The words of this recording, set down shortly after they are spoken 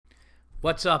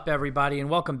What's up, everybody, and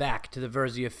welcome back to the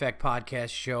Verzi Effect Podcast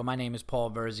Show. My name is Paul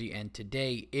Verzi, and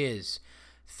today is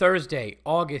Thursday,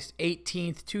 August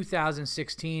 18th,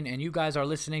 2016, and you guys are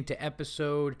listening to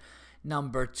episode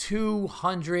number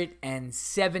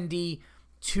 270.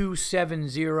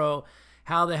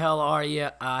 How the hell are you?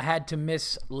 I had to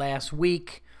miss last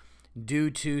week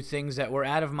due to things that were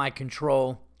out of my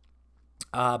control,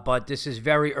 but this is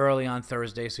very early on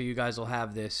Thursday, so you guys will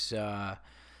have this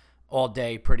all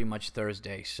day, pretty much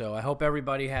Thursday. So I hope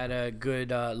everybody had a good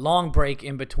long break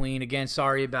in between. Again,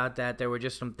 sorry about that. There were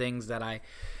just some things that I,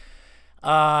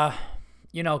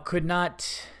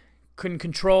 couldn't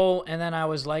control. And then I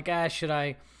was like, should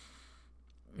I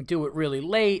do it really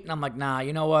late? And I'm like, nah,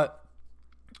 you know what?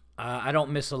 I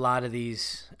don't miss a lot of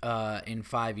these in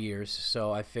 5 years.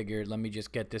 So I figured, let me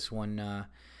just get this one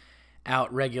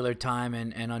out regular time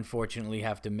and unfortunately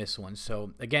have to miss one.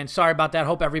 So again, sorry about that.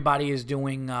 Hope everybody is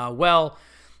doing well.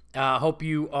 Hope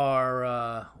you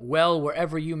are well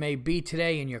wherever you may be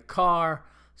today, in your car,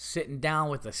 sitting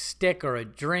down with a stick or a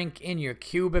drink, in your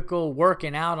cubicle,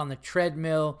 working out on the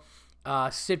treadmill.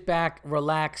 Sit back,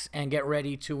 relax, and get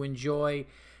ready to enjoy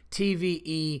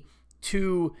TVE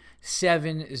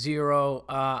 270.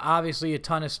 Obviously a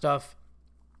ton of stuff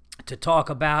to talk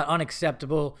about.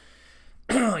 Unacceptable.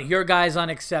 Your guys'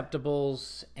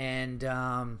 unacceptables, and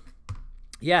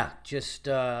just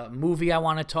movie I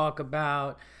want to talk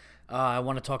about. I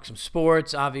want to talk some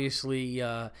sports. Obviously,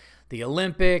 the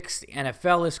Olympics, the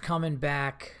NFL is coming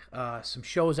back. Some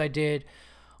shows I did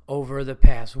over the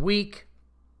past week.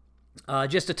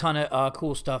 Just a ton of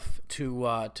cool stuff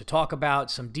to talk about.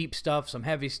 Some deep stuff, some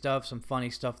heavy stuff, some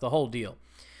funny stuff, the whole deal.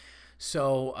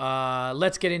 So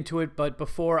let's get into it. But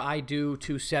before I do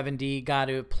 270, got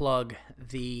to plug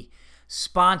the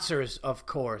sponsors, of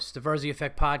course. The Verzi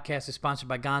Effect Podcast is sponsored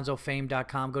by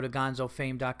GonzoFame.com. Go to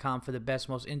GonzoFame.com for the best,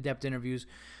 most in-depth interviews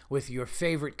with your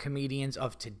favorite comedians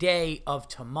of today, of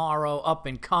tomorrow,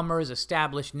 up-and-comers,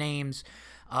 established names.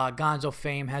 Gonzo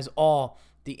Fame has all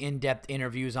the in-depth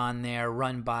interviews on there,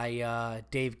 run by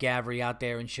Dave Gavry out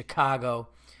there in Chicago.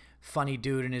 Funny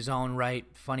dude in his own right,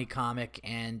 funny comic,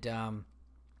 and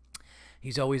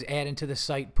he's always adding to the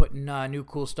site, putting new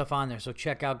cool stuff on there. So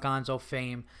check out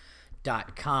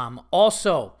GonzoFame.com.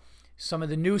 Also, some of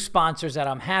the new sponsors that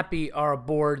I'm happy are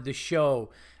aboard the show.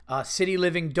 City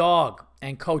Living Dog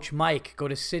and Coach Mike. Go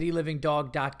to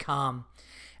citylivingdog.com,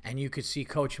 and you could see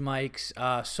Coach Mike's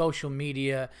social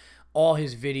media, all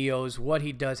his videos, what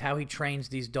he does, how he trains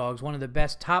these dogs. One of the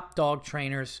best top dog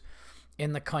trainers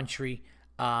in the country.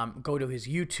 Go to his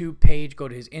YouTube page, go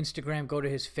to his Instagram, go to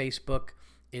his Facebook.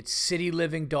 It's City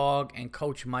Living Dog and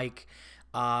Coach Mike.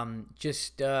 One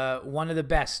of the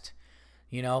best,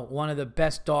 one of the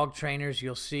best dog trainers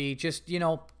you'll see.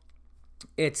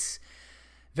 It's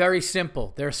very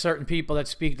simple. There are certain people that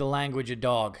speak the language of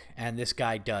dog, and this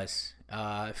guy does.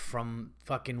 From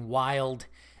fucking wild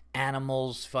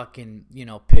animals,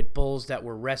 pit bulls that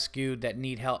were rescued, that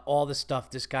need help, all the stuff.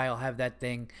 This guy will have that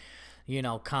thing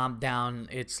calm down.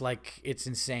 It's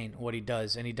insane what he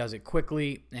does, and he does it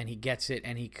quickly, and he gets it,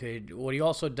 and what he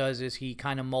also does is he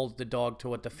kind of molds the dog to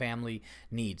what the family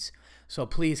needs. So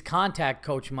please contact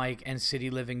Coach Mike and City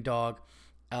Living Dog,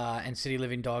 and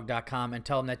citylivingdog.com, and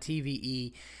tell them that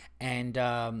TVE and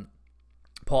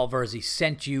Paul Verzi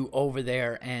sent you over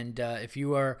there. And if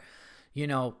you are,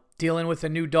 dealing with a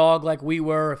new dog like we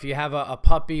were, if you have a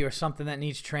puppy or something that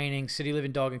needs training, City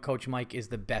Living Dog and Coach Mike is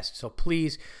the best. So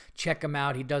please check him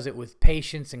out. He does it with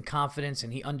patience and confidence,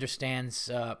 and he understands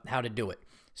how to do it.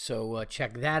 So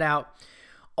check that out.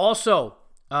 Also,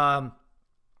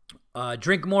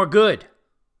 Drink More Good.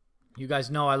 You guys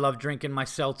know I love drinking my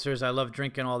seltzers. I love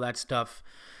drinking all that stuff.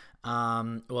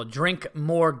 Drink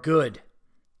More Good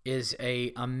is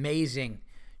a amazing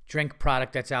drink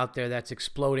product that's out there that's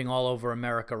exploding all over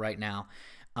America right now.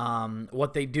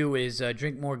 What they do is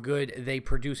Drink More Good. They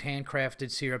produce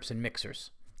handcrafted syrups and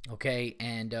mixers, okay?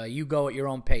 And you go at your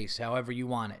own pace, however you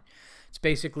want it. It's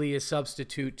basically a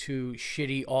substitute to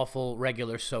shitty, awful,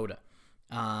 regular soda.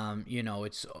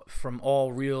 It's from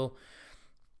all real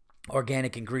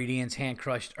organic ingredients,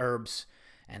 hand-crushed herbs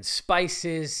and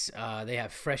spices. They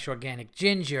have fresh organic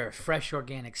ginger, fresh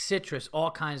organic citrus,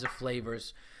 all kinds of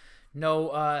flavors. No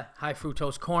high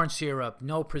fructose corn syrup,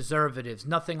 no preservatives,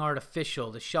 nothing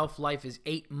artificial. The shelf life is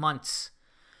 8 months,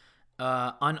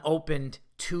 unopened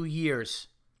 2 years.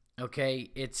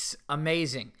 Okay, it's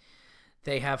amazing.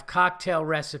 They have cocktail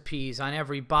recipes on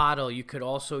every bottle. You could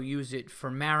also use it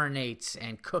for marinades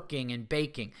and cooking and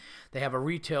baking. They have a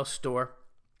retail store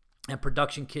and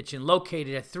production kitchen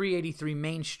located at 383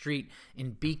 Main Street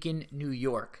in Beacon, New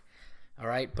York. All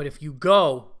right, but if you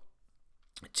go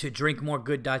to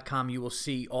drinkmoregood.com, you will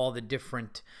see all the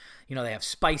different, they have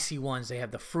spicy ones, they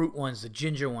have the fruit ones, the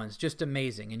ginger ones, just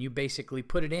amazing. And you basically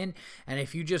put it in, and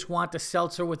if you just want the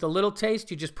seltzer with a little taste,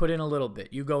 you just put in a little bit.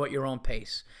 You go at your own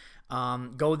pace.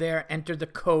 Go there, enter the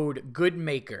code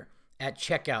GOODMAKER at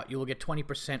checkout. You will get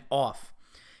 20% off.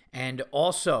 And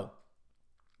also,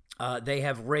 they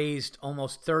have raised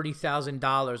almost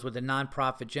 $30,000 with a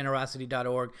nonprofit,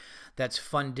 generosity.org, that's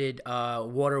funded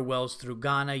water wells through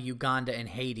Ghana, Uganda, and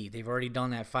Haiti. They've already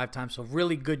done that 5 times. So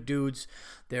really good dudes.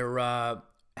 They're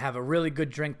have a really good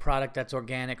drink product that's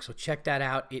organic. So check that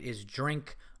out. It is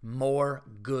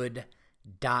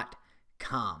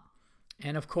drinkmoregood.com.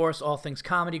 And of course, All Things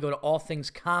Comedy. Go to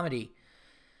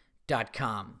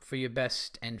allthingscomedy.com for your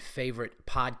best and favorite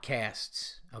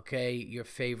podcasts. Okay, your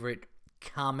favorite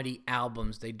comedy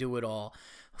albums. They do it all.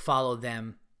 Follow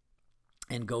them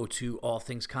and go to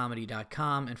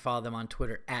allthingscomedy.com and follow them on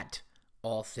Twitter at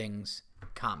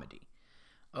allthingscomedy.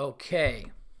 Okay,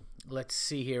 let's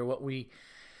see here what we'll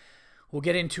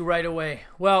get into right away.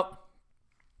 Well,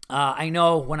 I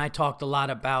know when I talked a lot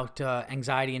about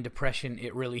anxiety and depression,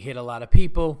 it really hit a lot of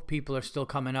people. People are still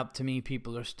coming up to me.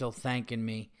 People are still thanking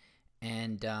me.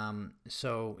 And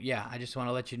so, yeah, I just want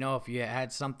to let you know if you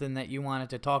had something that you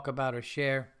wanted to talk about or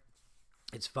share,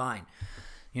 it's fine.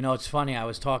 It's funny. I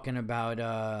was talking about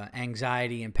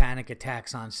anxiety and panic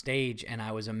attacks on stage, and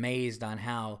I was amazed on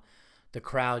how the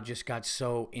crowd just got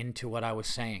so into what I was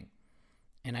saying.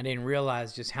 And I didn't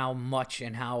realize just how much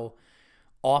and how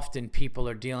often people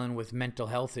are dealing with mental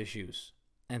health issues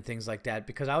and things like that,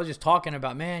 because I was just talking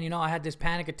about, man, I had this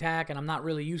panic attack and I'm not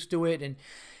really used to it, and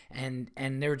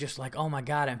they're just like, oh my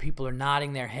God, and people are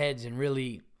nodding their heads and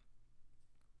really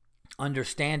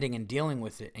understanding and dealing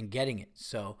with it and getting it.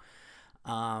 So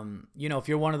if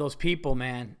you're one of those people,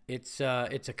 man, it's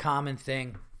a common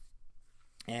thing,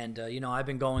 and I've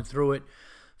been going through it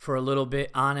for a little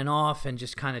bit on and off and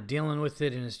just kind of dealing with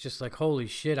it, and it's just like, holy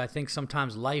shit, I think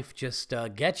sometimes life just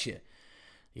gets you.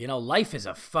 Life is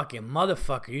a fucking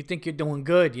motherfucker. You think you're doing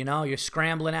good, you're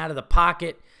scrambling out of the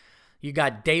pocket. You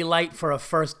got daylight for a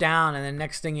first down, and then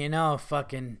next thing you know,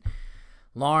 fucking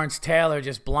Lawrence Taylor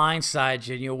just blindsides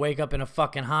you, and you wake up in a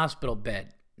fucking hospital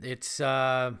bed. It's,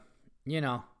 the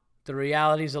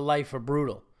realities of life are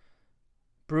brutal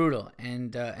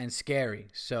and scary.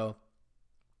 So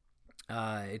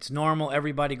it's normal.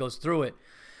 Everybody goes through it.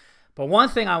 But one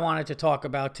thing I wanted to talk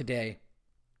about today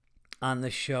on the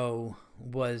show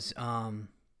was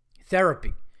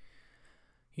therapy.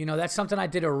 That's something I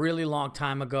did a really long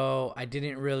time ago. I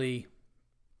didn't really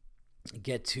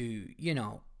get to,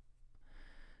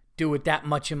 do it that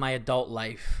much in my adult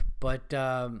life. But,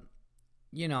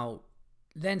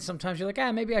 then sometimes you're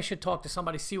like, maybe I should talk to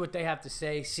somebody, see what they have to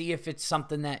say, see if it's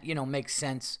something that, makes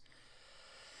sense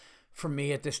for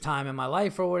me at this time in my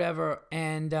life or whatever.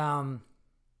 And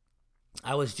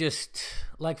I was just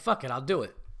like, fuck it, I'll do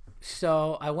it.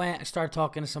 So I went and started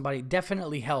talking to somebody. It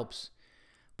definitely helps.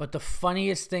 But the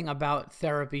funniest thing about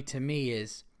therapy to me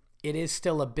is it is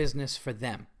still a business for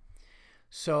them.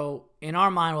 So in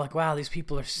our mind, we're like, wow, these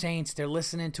people are saints. They're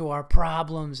listening to our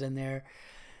problems, and they're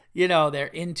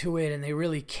into it, and they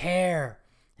really care.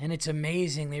 And it's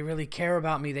amazing. They really care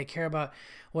about me. They care about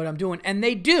what I'm doing. And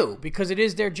they do, because it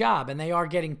is their job, and they are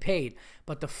getting paid.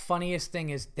 But the funniest thing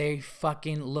is they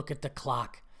fucking look at the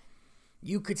clock.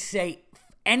 You could say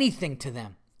anything to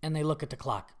them, and they look at the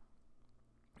clock.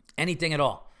 Anything at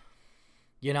all.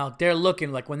 They're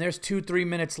looking like when there's 2-3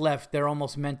 minutes left, they're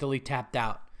almost mentally tapped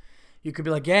out. You could be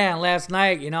like, yeah, last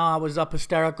night, I was up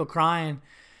hysterical crying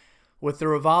with the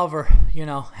revolver,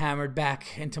 hammered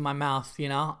back into my mouth,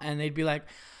 and they'd be like,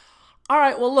 all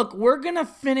right, well, look, we're going to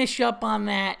finish up on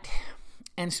that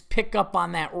and pick up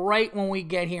on that right when we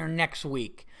get here next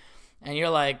week. And you're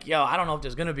like, yo, I don't know if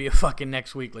there's going to be a fucking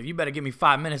next week. Like, you better give me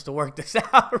 5 minutes to work this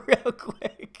out real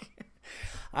quick.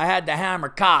 I had the hammer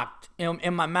cocked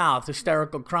in my mouth,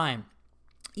 hysterical crying.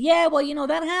 Yeah, well,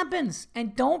 that happens.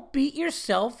 And don't beat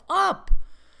yourself up.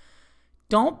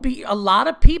 A lot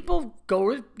of people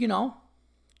go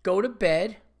to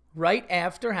bed right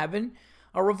after having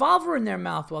a revolver in their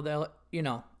mouth while they're,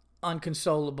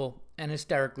 unconsolable and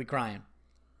hysterically crying.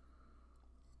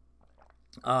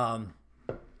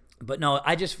 But no,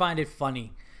 I just find it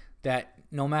funny that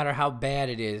no matter how bad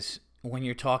it is, when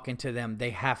you're talking to them, they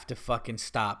have to fucking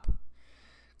stop.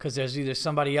 Because there's either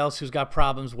somebody else who's got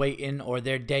problems waiting or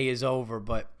their day is over.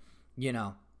 But,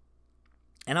 and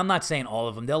I'm not saying all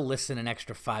of them. They'll listen an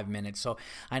extra 5 minutes. So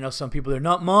I know some people, they're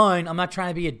not mine. I'm not trying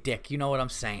to be a dick. You know what I'm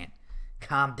saying.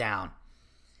 Calm down.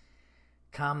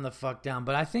 Calm the fuck down.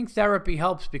 But I think therapy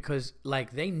helps because,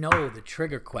 they know the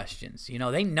trigger questions.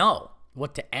 They know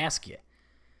what to ask you.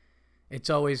 it's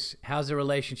always, how's the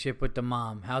relationship with the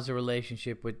mom? How's the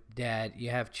relationship with dad? You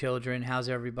have children. How's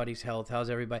everybody's health? How's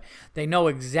everybody? They know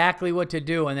exactly what to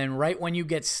do. And then right when you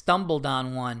get stumbled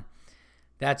on one,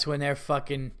 that's when their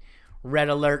fucking red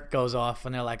alert goes off.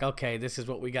 And they're like, okay, this is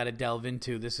what we got to delve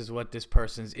into. This is what this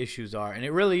person's issues are. And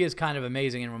it really is kind of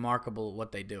amazing and remarkable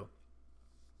what they do.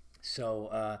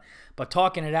 So, but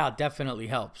talking it out definitely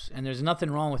helps. And there's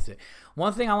nothing wrong with it.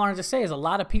 One thing I wanted to say is a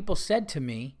lot of people said to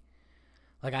me,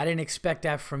 like, I didn't expect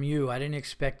that from you. I didn't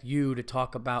expect you to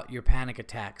talk about your panic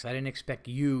attacks. I didn't expect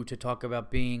you to talk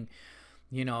about being,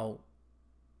 you know,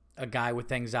 a guy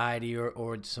with anxiety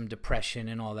or some depression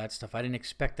and all that stuff. I didn't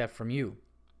expect that from you.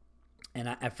 And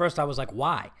at first I was like,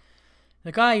 why?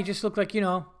 Like, you just look like, you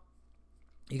know,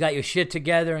 you got your shit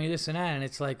together and this and that. And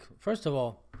it's like, first of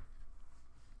all,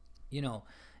 you know,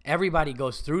 everybody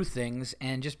goes through things,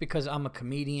 and just because I'm a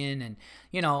comedian and,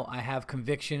 you know, I have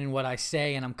conviction in what I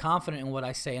say and I'm confident in what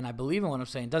I say and I believe in what I'm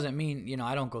saying doesn't mean, you know,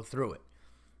 I don't go through it.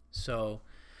 So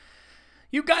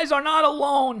you guys are not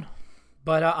alone.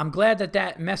 But I'm glad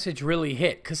that message really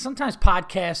hit, because sometimes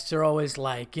podcasts are always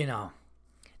like, you know,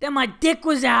 then my dick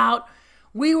was out,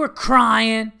 we were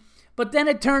crying, but then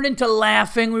it turned into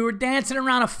laughing, we were dancing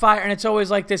around a fire, and it's always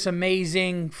like this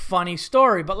amazing, funny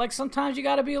story. But like sometimes you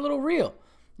got to be a little real.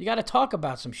 You got to talk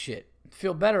about some shit.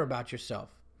 Feel better about yourself.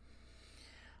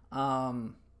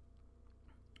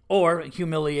 Or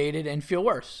humiliated and feel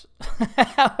worse.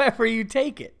 However you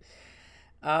take it.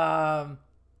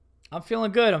 I'm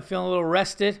feeling good. I'm feeling a little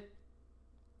rested.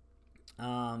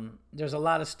 There's a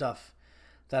lot of stuff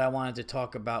that I wanted to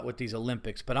talk about with these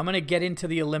Olympics. But I'm going to get into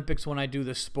the Olympics when I do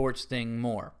the sports thing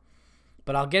more.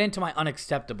 But I'll get into my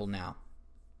unacceptable now.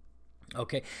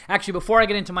 Okay. Actually, before I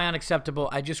get into my unacceptable,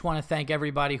 I just want to thank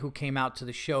everybody who came out to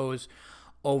the shows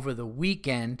over the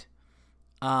weekend.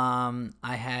 I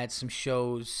had some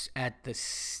shows at the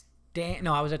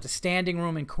I was at the Standing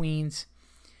Room in Queens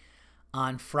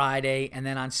on Friday, and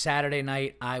then on Saturday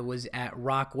night I was at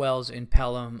Rockwell's in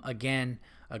Pelham. Again,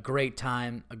 a great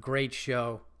time, a great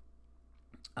show.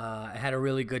 I had a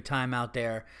really good time out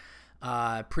there.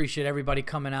 Appreciate everybody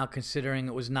coming out, considering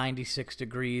it was 96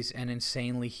 degrees and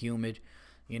insanely humid.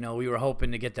 You know, we were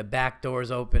hoping to get the back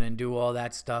doors open and do all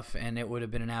that stuff, and it would have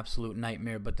been an absolute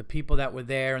nightmare. But the people that were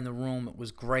there in the room, it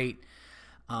was great.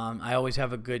 I always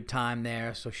have a good time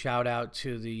there, so shout out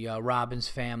to the Robbins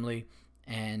family.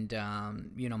 And,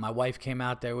 you know, my wife came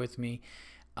out there with me.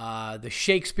 The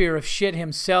Shakespeare of shit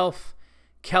himself,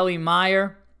 Kelly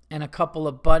Meyer, and a couple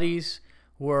of buddies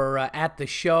were at the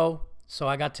show. So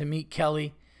I got to meet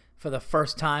Kelly for the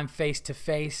first time face to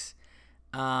face.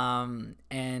 And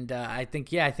I think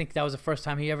that was the first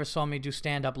time he ever saw me do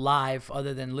stand-up live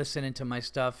other than listening to my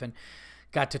stuff, and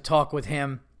got to talk with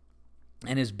him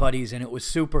and his buddies, and it was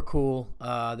super cool.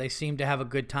 They seemed to have a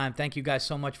good time. Thank you guys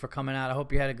so much for coming out. I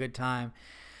hope you had a good time.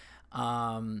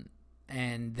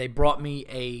 And they brought me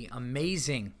a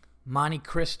amazing Monte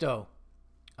Cristo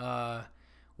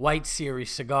White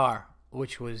Series cigar,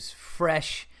 which was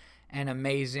fresh and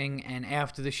amazing. And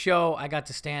after the show, I got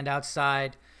to stand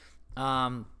outside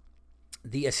the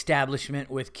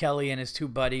establishment with Kelly and his two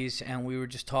buddies, and we were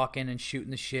just talking and shooting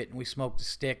the shit, and we smoked a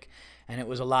stick, and it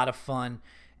was a lot of fun.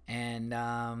 And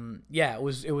it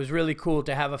was really cool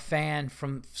to have a fan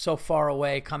from so far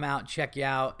away come out and check you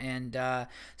out, and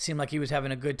seemed like he was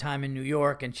having a good time in New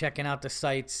York and checking out the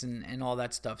sites and all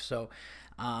that stuff. So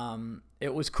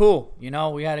it was cool. You know,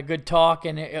 we had a good talk,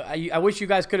 and I wish you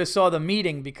guys could have saw the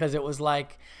meeting, because it was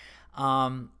like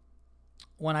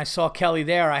when I saw Kelly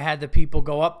there, I had the people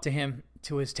go up to him,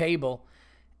 to his table,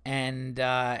 and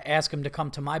ask him to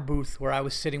come to my booth where I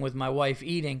was sitting with my wife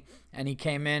eating. And he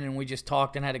came in, and we just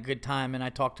talked and had a good time. And I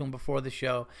talked to him before the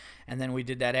show, and then we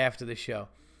did that after the show.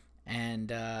 And,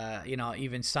 you know,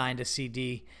 even signed a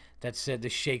CD that said the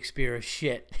Shakespeare of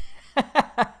shit.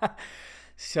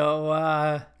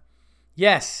 So,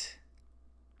 yes,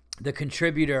 the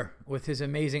contributor with his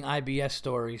amazing IBS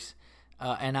stories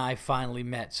and I finally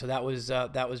met. So that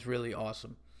was really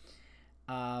awesome.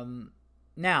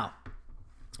 Now,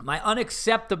 my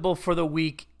unacceptable for the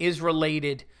week is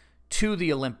related to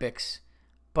the Olympics,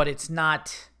 but it's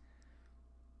not,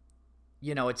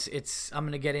 you know, it's I'm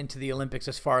going to get into the Olympics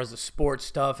as far as the sports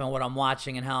stuff and what I'm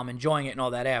watching and how I'm enjoying it and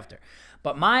all that after.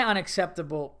 But my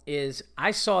unacceptable is,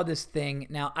 I saw this thing.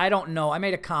 Now, I don't know. I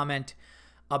made a comment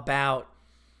about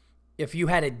if you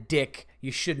had a dick,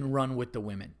 you shouldn't run with the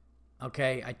women.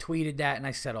 Okay, I tweeted that and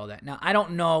I said all that. Now, I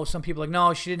don't know. Some people are like,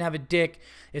 no, she didn't have a dick.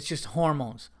 It's just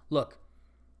hormones. Look,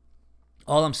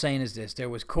 all I'm saying is this. There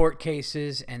was court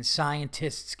cases and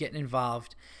scientists getting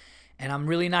involved. And I'm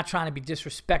really not trying to be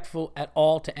disrespectful at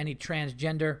all to any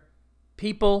transgender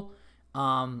people.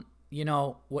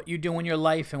 What you do in your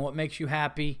life and what makes you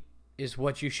happy is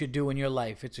what you should do in your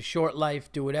life. It's a short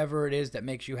life. Do whatever it is that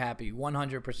makes you happy,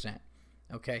 100%.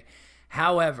 Okay?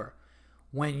 However,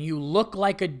 when you look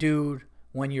like a dude,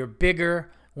 when you're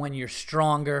bigger, when you're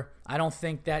stronger, I don't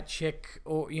think that chick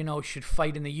should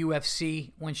fight in the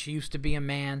UFC when she used to be a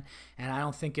man. And I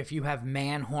don't think if you have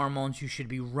man hormones, you should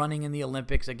be running in the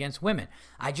Olympics against women.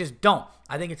 I just don't.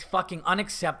 I think it's fucking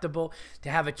unacceptable to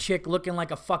have a chick looking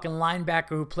like a fucking linebacker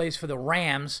who plays for the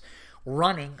Rams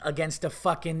running against a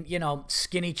fucking,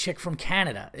 skinny chick from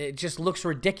Canada. It just looks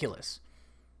ridiculous.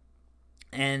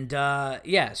 And,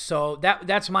 so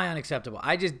that's my unacceptable.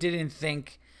 I just didn't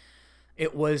think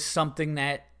it was something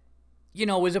that,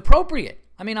 was appropriate.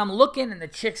 I mean, I'm looking and the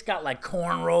chick's got like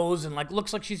cornrows and like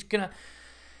looks like she's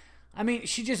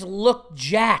she just looked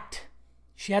jacked.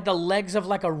 She had the legs of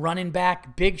like a running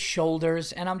back, big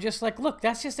shoulders. And I'm just like, look,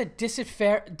 that's just a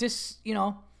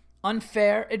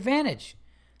unfair advantage.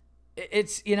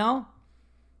 It's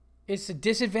a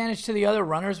disadvantage to the other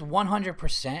runners,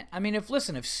 100%. I mean, if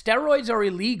steroids are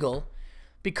illegal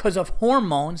because of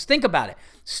hormones, think about it.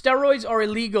 Steroids are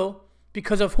illegal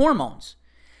because of hormones.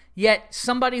 Yet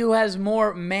somebody who has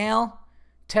more male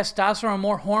testosterone,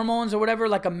 more hormones or whatever,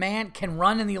 like a man, can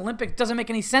run in the Olympics, doesn't make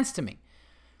any sense to me.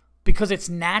 Because it's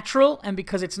natural and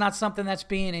because it's not something that's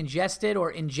being ingested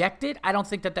or injected, I don't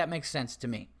think that makes sense to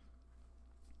me.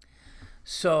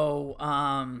 So,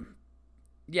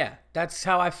 that's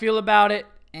how I feel about it.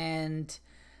 And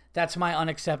that's my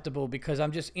unacceptable, because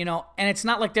I'm just, and it's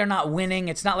not like they're not winning.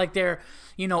 It's not like they're,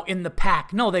 in the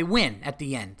pack. No, they win at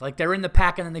the end. Like, they're in the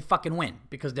pack and then they fucking win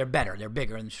because they're better. They're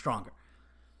bigger and stronger.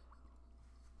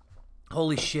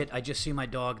 Holy shit, I just see my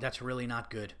dog. That's really not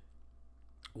good.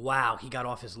 Wow, he got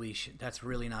off his leash. That's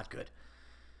really not good.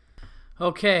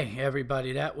 Okay,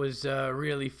 everybody, that was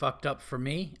really fucked up for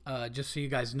me. Just so you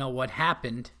guys know what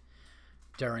happened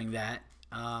during that.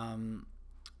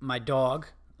 My dog,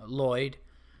 Lloyd,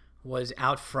 was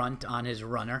out front on his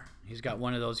runner. He's got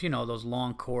one of those, those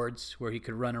long cords where he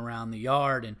could run around the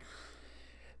yard, and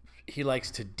he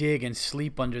likes to dig and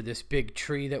sleep under this big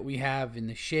tree that we have in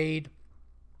the shade.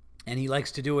 And he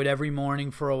likes to do it every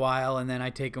morning for a while, and then I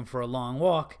take him for a long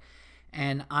walk.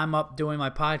 And I'm up doing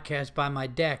my podcast by my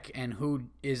deck, and who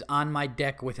is on my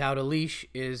deck without a leash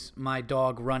is my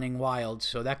dog running wild.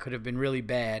 So that could have been really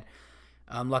bad.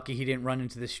 I'm lucky he didn't run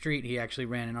into the street. He actually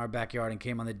ran in our backyard and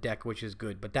came on the deck, which is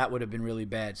good. But that would have been really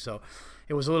bad. So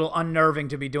it was a little unnerving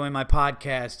to be doing my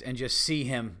podcast and just see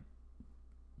him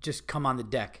just come on the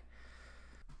deck.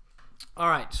 All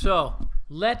right, so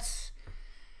let's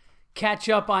catch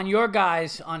up on your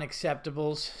guys'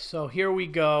 unacceptables. So here we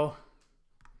go.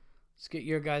 Let's get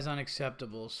your guys'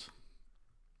 unacceptables.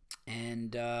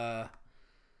 And then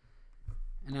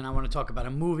I want to talk about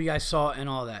a movie I saw and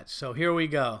all that. So here we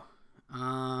go.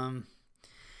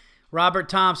 Robert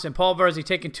Thompson, Paul Verzi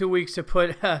taking 2 weeks to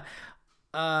put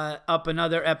up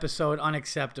another episode.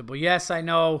 Unacceptable. Yes, I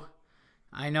know,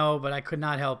 but I could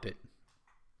not help it.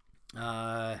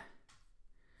 All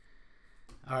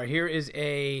right, here is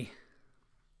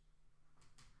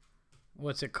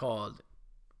what's it called?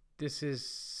 This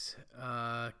is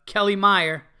Kelly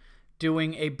Meyer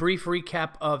doing a brief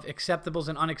recap of acceptables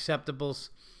and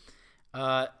unacceptables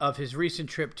of his recent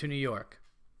trip to New York.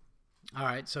 All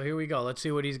right, so here we go. Let's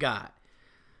see what he's got.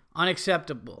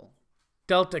 Unacceptable.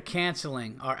 Delta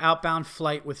canceling our outbound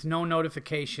flight with no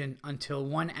notification until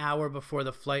 1 hour before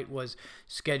the flight was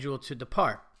scheduled to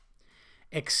depart.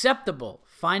 Acceptable.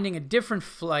 Finding a different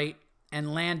flight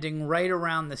and landing right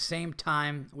around the same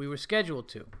time we were scheduled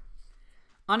to.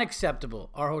 Unacceptable.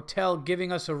 Our hotel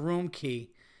giving us a room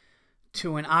key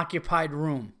to an occupied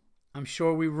room. I'm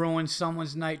sure we ruined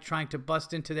someone's night trying to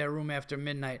bust into their room after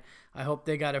midnight. I hope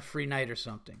they got a free night or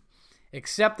something.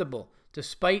 Acceptable.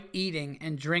 Despite eating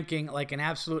and drinking like an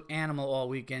absolute animal all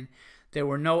weekend, there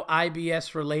were no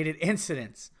IBS-related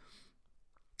incidents.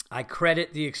 I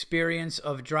credit the experience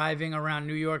of driving around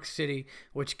New York City,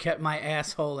 which kept my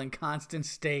asshole in constant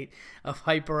state of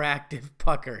hyperactive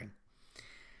puckering.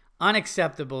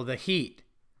 Unacceptable. The heat.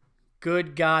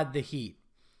 Good God, the heat.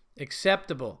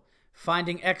 Acceptable.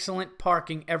 Finding excellent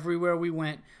parking everywhere we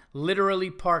went. Literally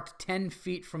parked 10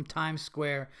 feet from Times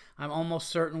Square. I'm almost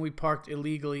certain we parked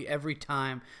illegally every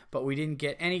time, but we didn't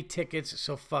get any tickets,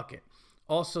 so fuck it.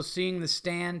 Also, seeing the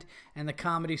Stand and the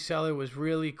Comedy Cellar was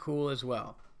really cool as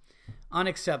well.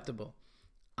 Unacceptable.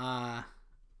 I'm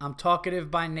talkative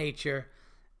by nature,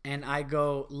 and I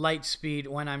go light speed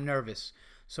when I'm nervous.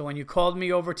 So when you called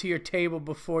me over to your table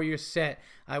before your set,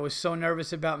 I was so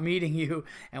nervous about meeting you,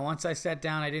 and once I sat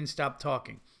down, I didn't stop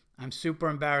talking. I'm super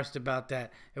embarrassed about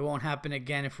that. It won't happen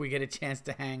again if we get a chance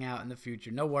to hang out in the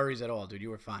future. No worries at all, dude.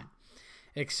 You were fine.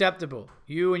 Acceptable.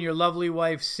 You and your lovely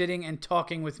wife sitting and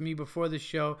talking with me before the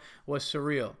show was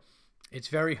surreal. It's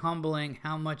very humbling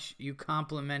how much you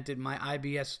complimented my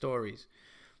IBS stories.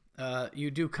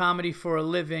 You do comedy for a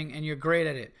living and you're great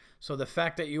at it. So the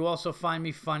fact that you also find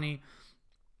me funny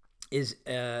is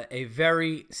a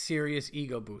very serious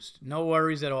ego boost. No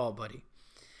worries at all, buddy.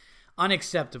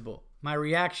 Unacceptable. My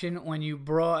reaction when you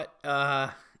brought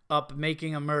up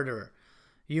making a murderer.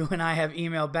 You and I have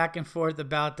emailed back and forth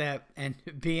about that, and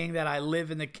being that I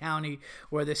live in the county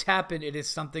where this happened, it is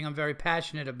something I'm very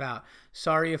passionate about.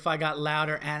 Sorry if I got loud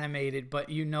or animated, but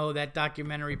you know that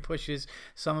documentary pushes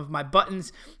some of my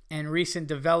buttons, and recent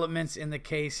developments in the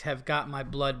case have got my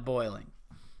blood boiling.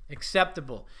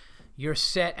 Acceptable. Your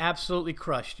set absolutely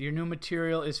crushed. Your new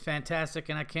material is fantastic,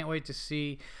 and I can't wait to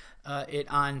see it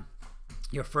on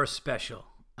your first special.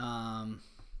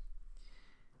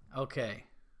 Okay.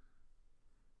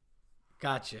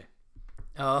 Gotcha.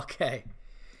 Okay.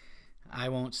 I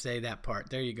won't say that part.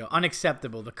 There you go.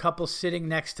 Unacceptable. The couple sitting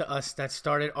next to us that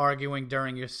started arguing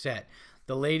during your set.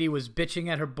 The lady was bitching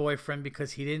at her boyfriend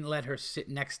because he didn't let her sit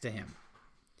next to him.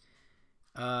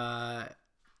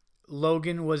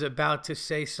 Logan was about to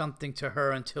say something to her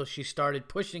until she started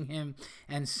pushing him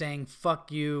and saying,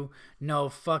 fuck you, no,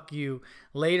 fuck you.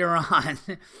 Later on,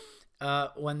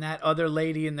 when that other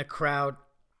lady in the crowd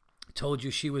told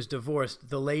you she was divorced,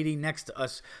 the lady next to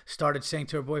us started saying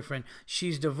to her boyfriend,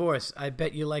 she's divorced. I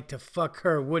bet you like to fuck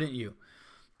her, wouldn't you?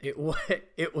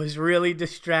 It was really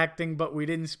distracting, but we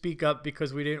didn't speak up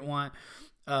because we didn't want,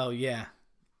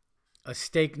 a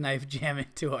steak knife jam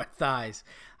into our thighs.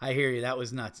 I hear you. That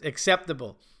was nuts.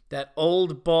 Acceptable. That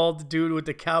old bald dude with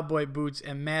the cowboy boots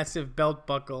and massive belt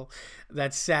buckle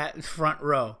that sat front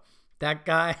row. That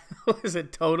guy was a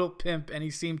total pimp, and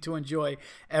he seemed to enjoy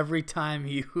every time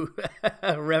you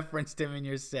referenced him in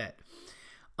your set.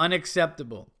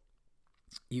 Unacceptable.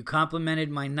 You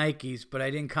complimented my Nikes, but I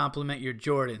didn't compliment your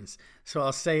Jordans. So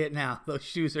I'll say it now. Those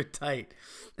shoes are tight.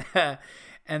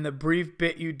 And the brief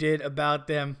bit you did about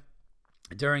them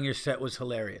during your set was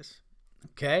hilarious.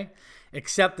 Okay?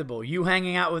 Acceptable. You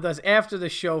hanging out with us after the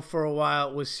show for a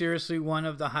while was seriously one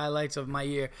of the highlights of my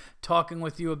year. Talking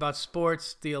with you about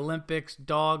sports, the Olympics,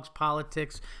 dogs,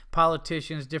 politics,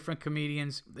 politicians, different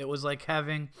comedians. It was like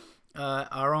having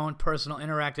our own personal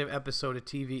interactive episode of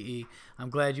TVE.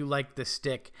 I'm glad you liked the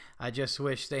stick. I just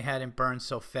wish they hadn't burned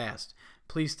so fast.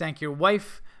 Please thank your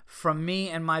wife from me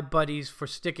and my buddies for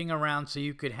sticking around so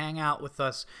you could hang out with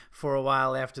us for a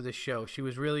while after the show. She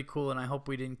was really cool, and I hope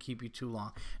we didn't keep you too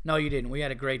long. No, you didn't. We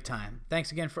had a great time.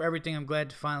 Thanks again for everything. I'm glad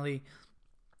to finally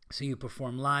see you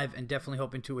perform live, and definitely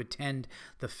hoping to attend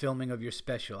the filming of your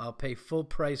special. I'll pay full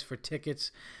price for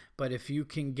tickets, but if you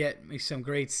can get me some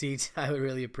great seats, I would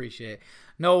really appreciate it.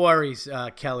 No worries,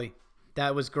 Kelly.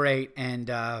 That was great, and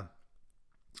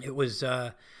it was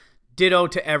ditto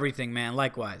to everything, man.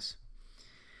 Likewise.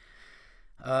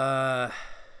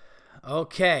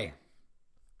 Okay.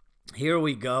 Here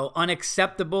we go.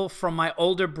 Unacceptable from my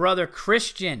older brother,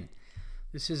 Christian.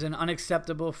 This is an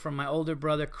unacceptable from my older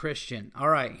brother, Christian. All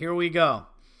right, here we go.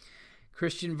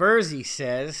 Christian Verzi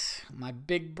says, my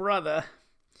big brother,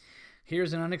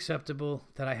 here's an unacceptable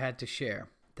that I had to share.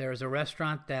 There is a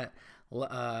restaurant that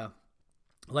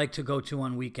like to go to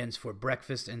on weekends for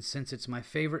breakfast, and since it's my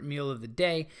favorite meal of the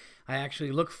day, I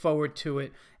actually look forward to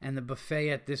it, and the buffet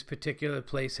at this particular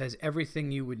place has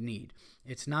everything you would need.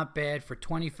 It's not bad for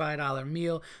 $25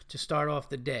 meal to start off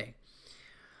the day.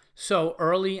 So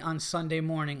early on Sunday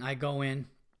morning, I go in,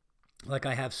 like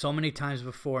I have so many times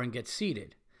before, and get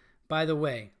seated. By the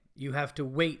way, you have to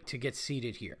wait to get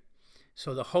seated here.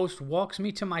 So the host walks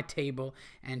me to my table,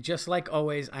 and just like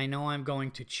always, I know I'm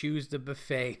going to choose the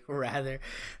buffet rather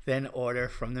than order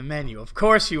from the menu. Of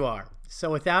course you are.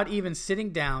 So without even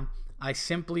sitting down, I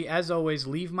simply, as always,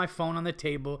 leave my phone on the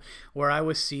table where I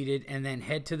was seated and then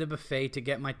head to the buffet to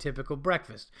get my typical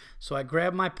breakfast. So I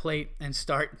grab my plate and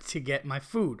start to get my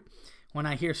food when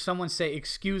I hear someone say,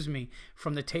 "Excuse me,"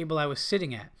 from the table I was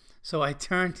sitting at. So I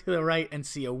turn to the right and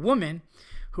see a woman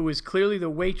who is clearly the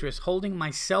waitress holding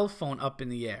my cell phone up in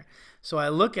the air. So I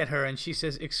look at her and she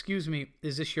says, "Excuse me,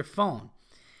 is this your phone?"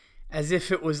 As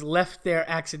if it was left there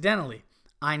accidentally.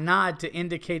 I nod to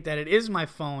indicate that it is my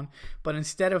phone, but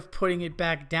instead of putting it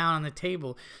back down on the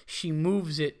table, she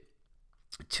moves it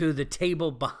to the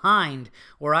table behind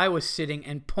where I was sitting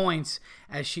and points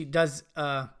as she does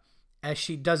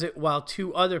it while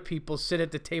two other people sit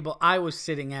at the table I was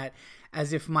sitting at,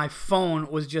 as if my phone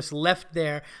was just left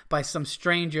there by some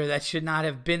stranger that should not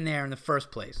have been there in the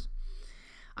first place.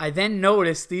 I then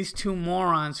noticed these two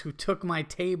morons who took my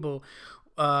table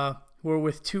were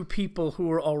with two people who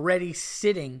were already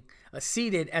seated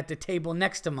at the table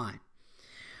next to mine.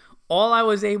 All I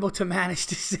was able to manage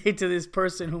to say to this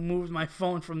person who moved my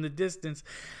phone from the distance,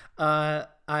 yes,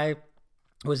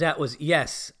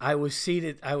 I was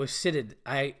seated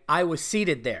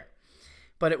there.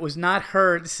 But it was not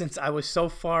heard since I was so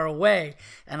far away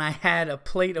and I had a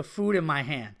plate of food in my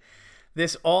hand.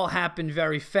 This all happened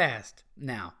very fast.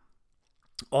 Now,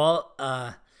 all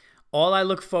I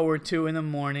look forward to in the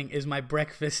morning is my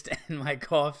breakfast and my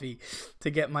coffee to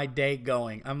get my day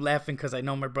going. I'm laughing because I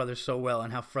know my brother so well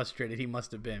and how frustrated he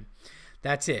must have been.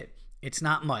 That's it. It's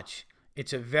not much.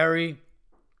 It's a very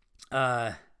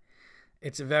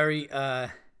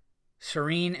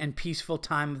serene and peaceful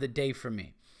time of the day for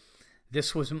me.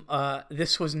 This was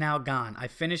now gone. I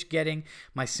finished getting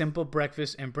my simple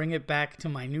breakfast and bring it back to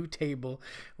my new table,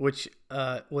 which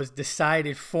was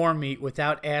decided for me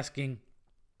without asking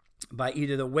by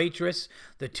either the waitress,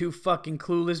 the two fucking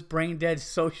clueless, brain-dead,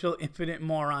 social, infinite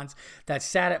morons that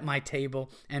sat at my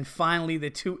table, and finally the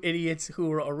two idiots who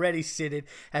were already seated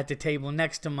at the table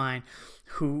next to mine,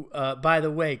 who, by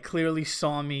the way, clearly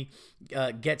saw me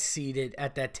get seated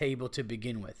at that table to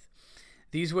begin with.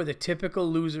 These were the typical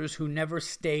losers who never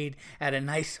stayed at a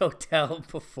nice hotel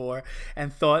before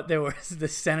and thought they were the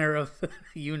center of the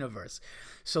universe.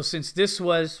 So since this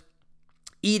was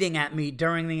eating at me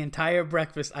during the entire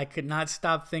breakfast, I could not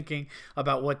stop thinking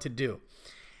about what to do.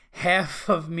 Half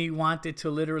of me wanted to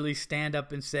literally stand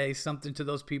up and say something to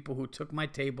those people who took my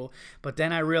table, but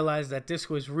then I realized that this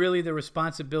was really the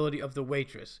responsibility of the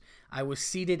waitress. I was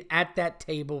seated at that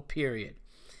table, period.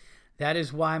 That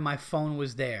is why my phone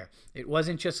was there. It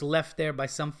wasn't just left there by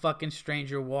some fucking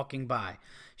stranger walking by.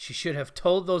 She should have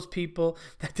told those people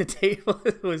that the table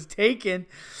was taken,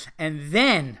 and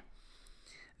then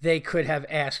they could have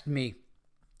asked me,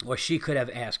 or she could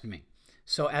have asked me.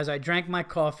 So as I drank my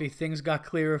coffee, things got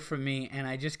clearer for me, and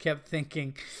I just kept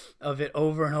thinking of it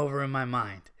over and over in my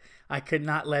mind. I could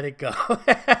not let it go.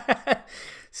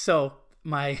 So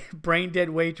my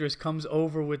brain-dead waitress comes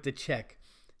over with the check.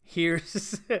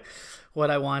 Here's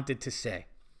what I wanted to say.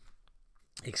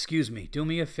 Excuse me, do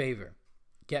me a favor.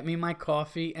 Get me my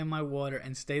coffee and my water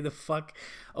and stay the fuck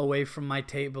away from my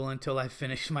table until I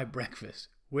finish my breakfast.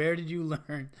 Where did you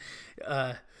learn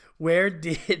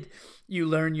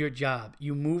your job?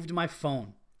 You moved my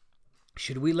phone.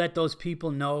 Should we let those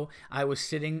people know I was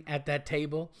sitting at that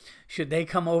table? Should they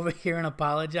come over here and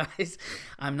apologize?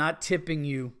 I'm not tipping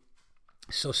you,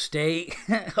 so stay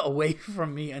away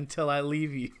from me until I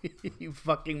leave you, you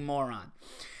fucking moron.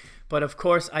 But of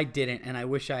course I didn't, and I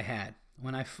wish I had.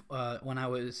 When I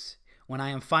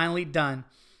am finally done,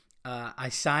 I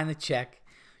sign the check,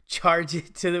 charge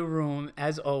it to the room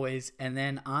as always, and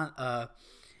then on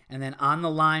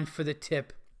the line for the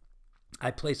tip,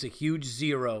 I place a huge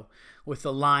 0 with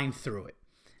a line through it.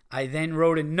 I then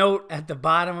wrote a note at the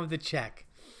bottom of the check.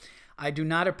 I do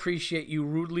not appreciate you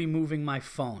rudely moving my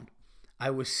phone. I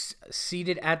was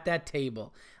seated at that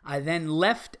table. I then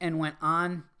left and went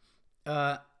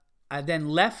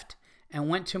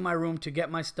to my room to get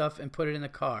my stuff and put it in the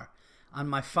car. On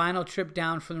my final trip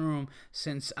down from the room,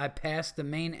 since I passed the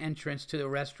main entrance to the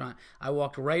restaurant, I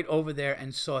walked right over there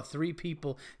and saw 3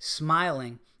 people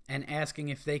smiling and asking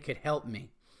if they could help me.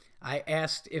 I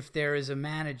asked if there is a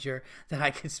manager that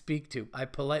I could speak to. I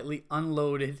politely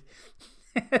unloaded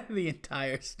the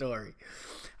entire story.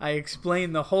 I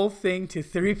explained the whole thing to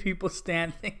 3 people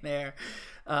standing there,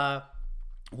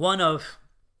 one of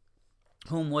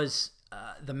whom was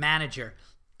the manager,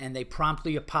 and they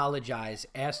promptly apologized,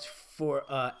 asked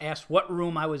what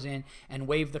room I was in, and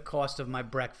waived the cost of my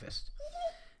breakfast.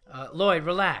 Lloyd,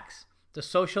 relax. The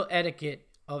social etiquette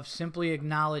of simply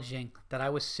acknowledging that I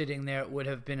was sitting there would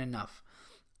have been enough.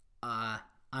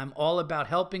 I'm all about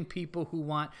helping people who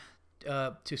want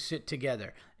to sit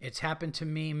together. It's happened to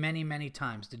me many, many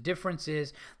times. The difference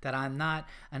is that I'm not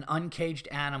an uncaged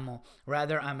animal.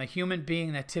 Rather, I'm a human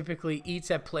being that typically eats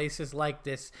at places like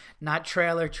this, not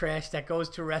trailer trash that goes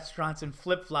to restaurants in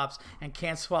flip-flops and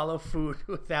can't swallow food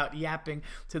without yapping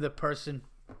to the person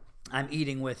I'm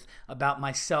eating with about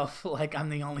myself like I'm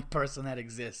the only person that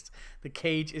exists. The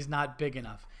cage is not big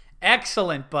enough.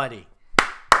 Excellent, buddy.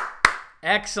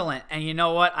 Excellent. And you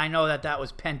know what? I know that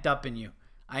was pent up in you.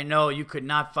 I know you could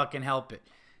not fucking help it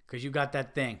because you got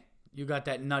that thing. You got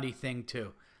that nutty thing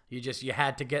too. You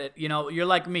had to get it. You know, you're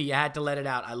like me. You had to let it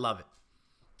out. I love it.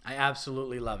 I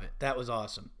absolutely love it. That was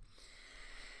awesome.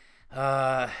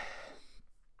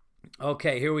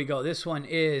 Okay, here we go. This one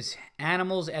is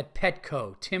Animals at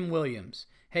Petco, Tim Williams.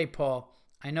 Hey, Paul,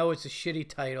 I know it's a shitty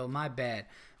title, my bad,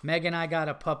 Meg and I got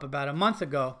a pup about a month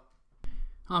ago.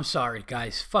 I'm sorry,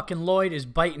 guys. Fucking Lloyd is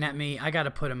biting at me. I got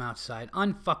to put him outside.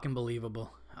 Unfucking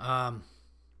believable. All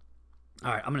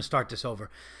right, I'm going to start this over.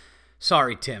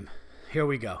 Sorry, Tim. Here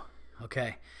we go.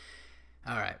 Okay.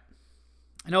 All right.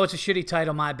 I know it's a shitty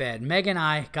title, my bad. Meg and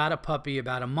I got a puppy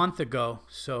about a month ago,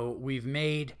 so we've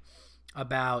made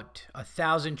about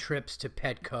 1,000 trips to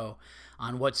Petco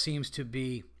on what seems to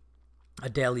be a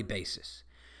daily basis.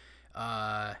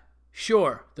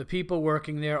 Sure, the people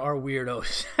working there are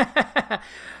weirdos,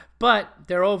 but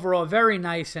they're overall very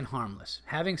nice and harmless.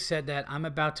 Having said that, I'm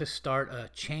about to start a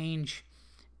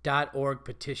change.org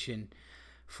petition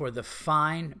for the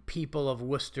fine people of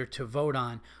Worcester to vote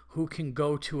on who can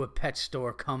go to a pet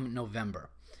store come November.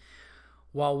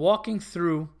 While walking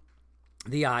through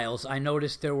the aisles, I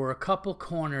noticed there were a couple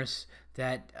corners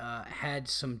that had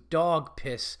some dog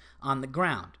piss on the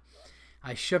ground.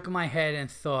 I shook my head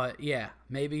and thought, yeah,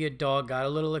 maybe a dog got a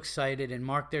little excited and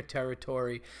marked their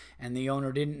territory and the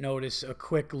owner didn't notice a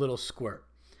quick little squirt.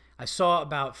 I saw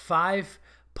about 5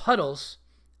 puddles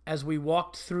as we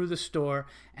walked through the store,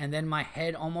 and then my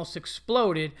head almost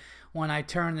exploded when I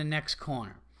turned the next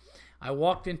corner. I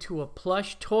walked into a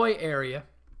plush toy area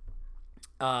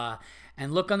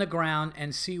and look on the ground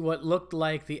and see what looked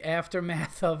like the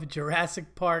aftermath of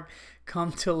Jurassic Park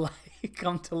come to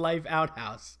life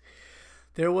outhouse.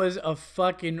 There was a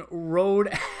fucking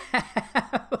road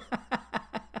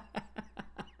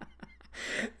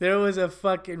There was a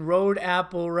fucking road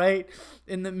apple right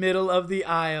in the middle of the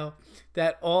aisle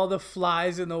that all the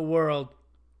flies in the world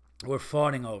were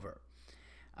fawning over.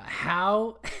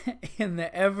 How in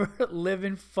the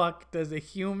ever-living fuck does a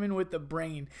human with a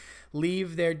brain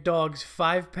leave their dog's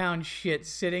 5-pound shit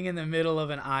sitting in the middle of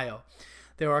an aisle?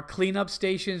 There are cleanup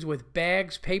stations with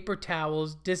bags, paper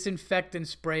towels, disinfectant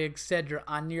spray, etc.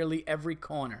 on nearly every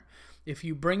corner. If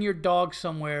you bring your dog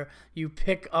somewhere, you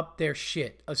pick up their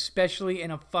shit, especially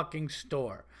in a fucking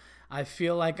store. I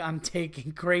feel like I'm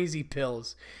taking crazy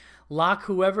pills. Lock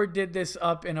whoever did this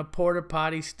up in a porta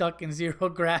potty stuck in zero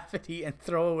gravity and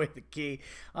throw away the key.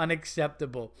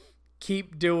 Unacceptable.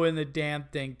 Keep doing the damn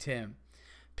thing, Tim.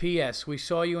 P.S. We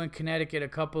saw you in Connecticut a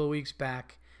couple of weeks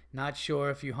back. Not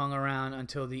sure if you hung around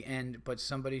until the end, but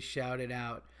somebody shouted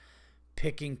out,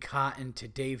 "Picking cotton" to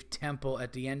Dave Temple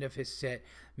at the end of his set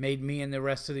made me and the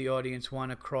rest of the audience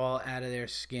want to crawl out of their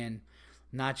skin.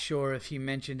 Not sure if he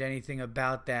mentioned anything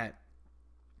about that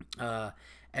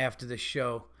after the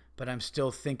show, but I'm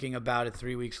still thinking about it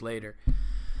 3 weeks later.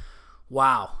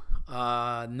 Wow.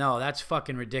 No, that's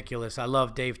fucking ridiculous. I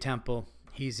love Dave Temple.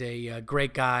 He's a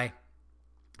great guy.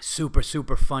 Super,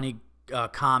 super funny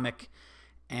comic.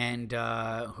 And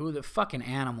who the fucking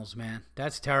animals, man.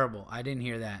 That's terrible. I didn't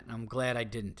hear that. I'm glad I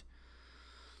didn't.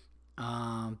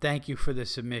 Thank you for the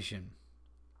submission.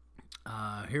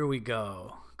 Here we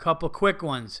go. Couple quick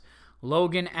ones.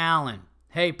 Logan Allen.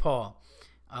 Hey, Paul.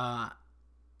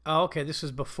 Okay, this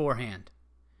is beforehand.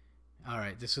 All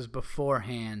right, this is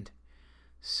beforehand.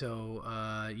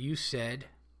 So you said,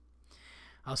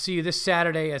 "I'll see you this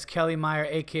Saturday as Kelly Meyer,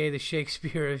 a.k.a. the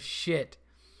Shakespeare of shit.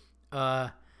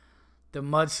 The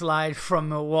mudslide from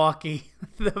Milwaukee,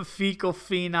 the fecal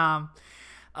phenom,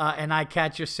 and I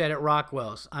catch your set at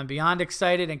Rockwell's. I'm beyond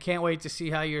excited and can't wait to see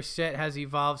how your set has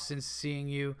evolved since seeing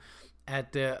you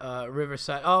at the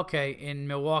Riverside." Okay, in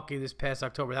Milwaukee this past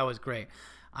October. That was great.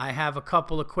 I have a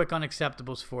couple of quick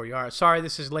unacceptables for you. All right, sorry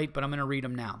this is late, but I'm going to read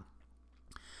them now.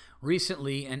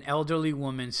 Recently, an elderly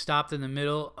woman stopped in the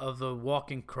middle of the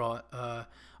walking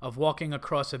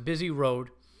across a busy road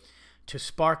to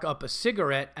spark up a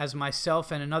cigarette as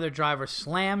myself and another driver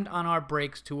slammed on our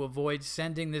brakes to avoid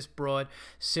sending this broad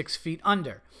 6 feet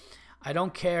under. I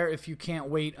don't care if you can't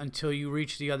wait until you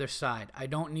reach the other side. I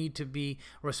don't need to be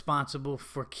responsible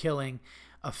for killing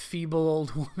a feeble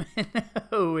old woman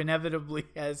who inevitably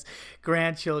has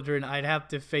grandchildren I'd have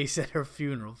to face at her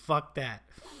funeral. Fuck that.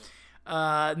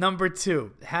 Number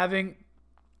 2, having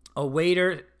a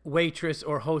waiter, waitress,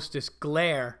 or hostess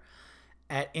glare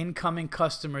at incoming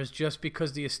customers just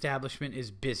because the establishment is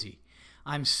busy.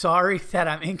 I'm sorry that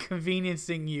I'm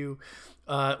inconveniencing you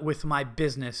with my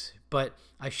business, but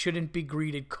I shouldn't be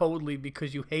greeted coldly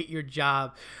because you hate your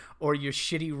job or your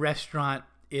shitty restaurant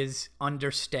is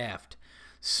understaffed.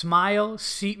 Smile,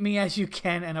 seat me as you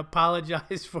can, and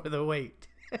apologize for the wait.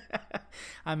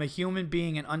 I'm a human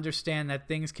being and understand that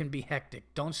things can be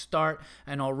hectic. Don't start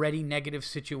an already negative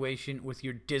situation with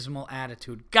your dismal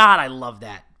attitude. God, I love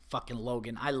that. Fucking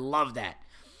Logan. I love that.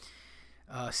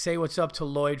 Say what's up to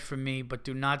Lloyd for me, but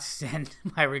do not send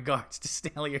my regards to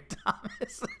Stanley or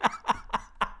Thomas.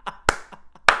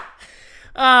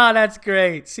 Ah, that's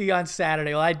great. See you on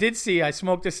Saturday. Well, I did see. I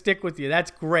smoked a stick with you.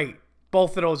 That's great.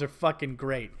 Both of those are fucking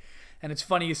great. And it's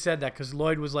funny you said that because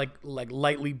Lloyd was like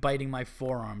lightly biting my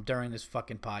forearm during this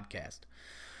fucking podcast.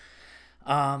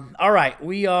 All right,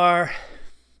 we are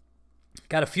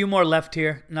got a few more left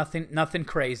here. Nothing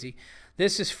crazy.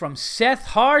 This is from Seth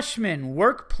Harshman,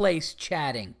 Workplace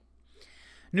Chatting.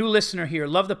 New listener here.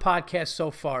 Love the podcast so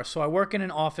far. So I work in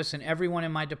an office and everyone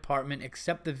in my department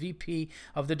except the VP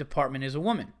of the department is a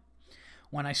woman.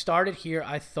 When I started here,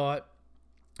 I thought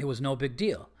it was no big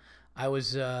deal. I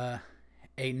was a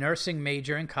nursing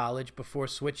major in college before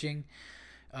switching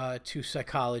to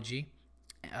psychology.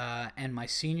 And my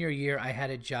senior year, I had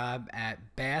a job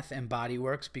at Bath and Body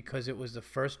Works because it was the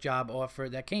first job offer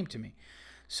that came to me.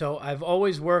 So I've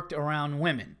always worked around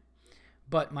women.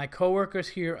 But my coworkers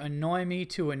here annoy me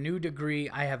to a new degree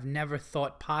I have never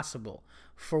thought possible.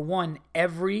 For one,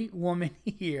 every woman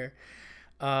here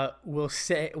will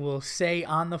say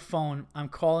on the phone, I'm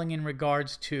calling in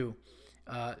regards to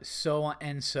so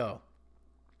and so.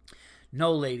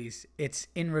 No, ladies, it's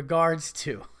in regards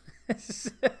to.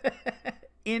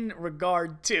 In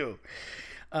regard to.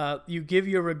 You give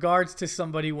your regards to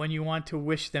somebody when you want to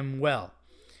wish them well.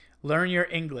 Learn your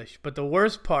English. But the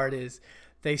worst part is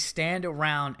they stand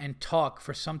around and talk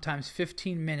for sometimes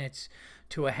 15 minutes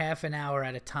to a half an hour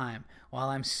at a time while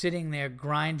I'm sitting there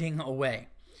grinding away.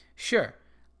 Sure,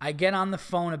 I get on the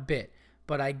phone a bit,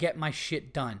 but I get my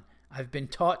shit done. I've been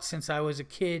taught since I was a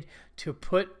kid to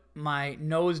put my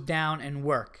nose down and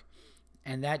work,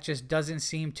 and that just doesn't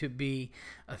seem to be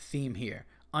a theme here.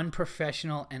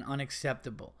 Unprofessional and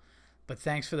unacceptable. But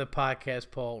thanks for the podcast,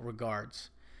 Paul.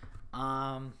 Regards.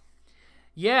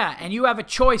 Yeah, and you have a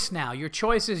choice now. Your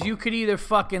choice is you could either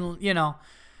fucking,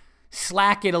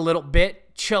 slack it a little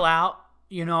bit, chill out,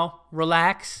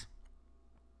 relax,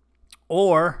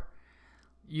 or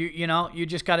you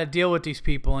just got to deal with these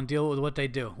people and deal with what they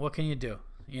do. What can you do?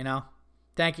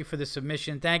 Thank you for the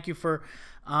submission. Thank you for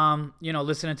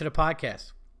listening to the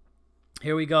podcast.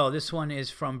 Here we go. This one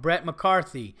is from Brett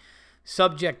McCarthy.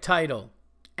 Subject title,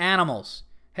 Animals.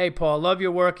 Hey, Paul, love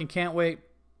your work and can't wait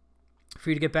for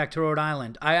you to get back to Rhode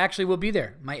Island. I actually will be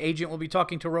there. My agent will be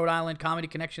talking to Rhode Island Comedy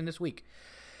Connection this week.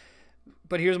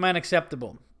 But here's my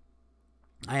unacceptable.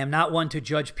 I am not one to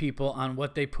judge people on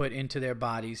what they put into their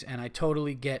bodies, and I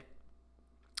totally get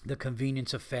the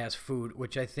convenience of fast food,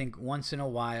 which I think once in a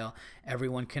while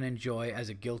everyone can enjoy as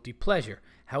a guilty pleasure.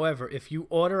 However, if you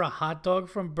order a hot dog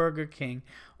from Burger King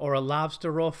or a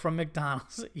lobster roll from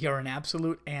McDonald's, you're an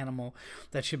absolute animal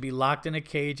that should be locked in a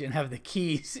cage and have the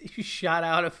keys shot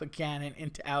out of a cannon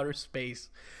into outer space.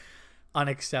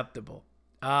 Unacceptable.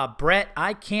 Brett,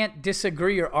 I can't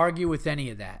disagree or argue with any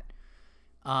of that.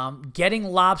 Getting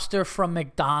lobster from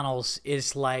McDonald's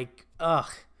is like,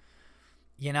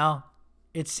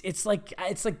 It's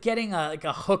like getting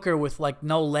a hooker with like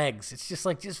no legs. It's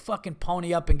just fucking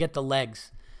pony up and get the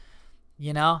legs.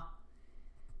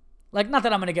 Like, not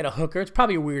that I'm gonna get a hooker. It's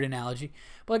probably a weird analogy,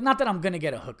 but like, not that I'm gonna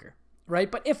get a hooker, right?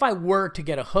 But if I were to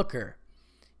get a hooker,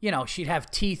 she'd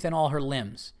have teeth in all her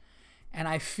limbs, and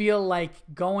I feel like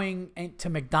going to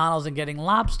McDonald's and getting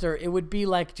lobster, it would be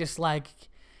like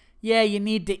yeah, you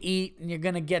need to eat and you're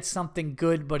gonna get something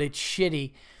good, but it's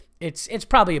shitty. It's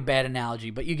probably a bad analogy,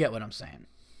 but you get what I'm saying.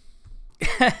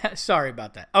 Sorry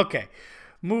about that. Okay,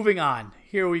 moving on.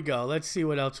 Here we go. Let's see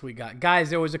what else we got. Guys,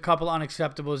 there was a couple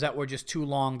unacceptables that were just too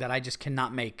long that I just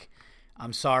cannot make.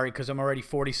 I'm sorry because I'm already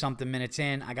 40-something minutes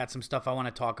in. I got some stuff I want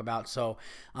to talk about, so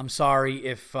I'm sorry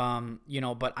if,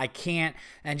 but I can't.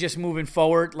 And just moving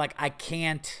forward, I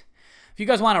can't. If you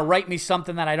guys want to write me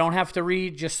something that I don't have to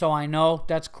read just so I know,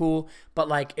 that's cool.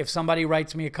 But if somebody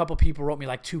writes me, a couple people wrote me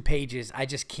 2 pages, I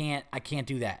can't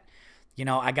do that.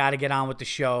 I got to get on with the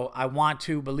show. I want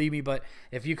to, believe me, but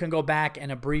if you can go back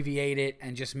and abbreviate it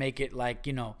and just make it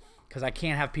because I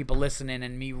can't have people listening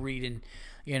and me reading,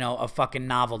 a fucking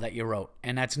novel that you wrote.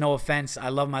 And that's no offense. I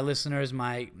love my listeners,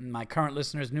 my current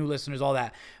listeners, new listeners, all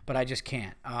that, but I just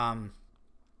can't.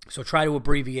 So try to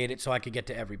abbreviate it so I could get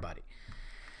to everybody.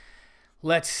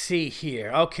 Let's see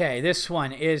here. Okay, this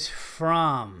one is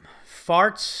from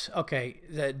Farts. Okay,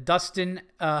 the Dustin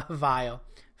Vile.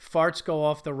 Farts go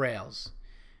off the rails.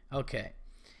 Okay.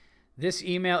 This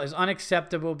email is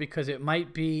unacceptable because it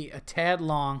might be a tad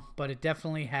long, but it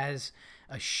definitely has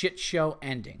a shit show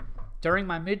ending. During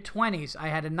my mid-20s, I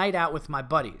had a night out with my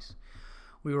buddies.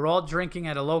 We were all drinking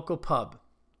at a local pub,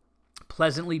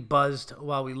 pleasantly buzzed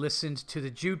while we listened to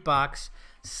the jukebox.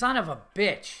 Son of a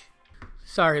bitch.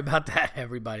 Sorry about that,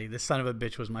 everybody. The son of a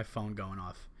bitch was my phone going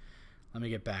off. Let me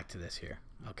get back to this here.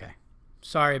 Okay.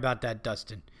 Sorry about that,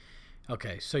 Dustin.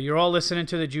 Okay, so you're all listening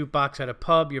to the jukebox at a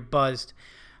pub. You're buzzed.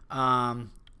 Well,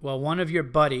 one of your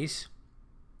buddies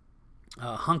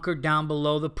hunkered down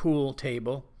below the pool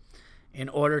table in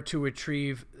order to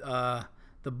retrieve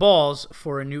the balls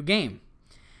for a new game.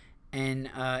 An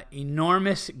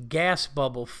enormous gas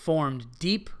bubble formed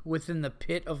deep within the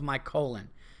pit of my colon.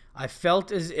 I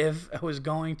felt as if it was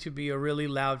going to be a really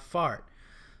loud fart.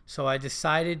 So I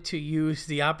decided to use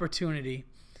the opportunity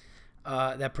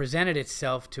that presented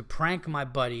itself to prank my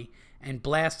buddy and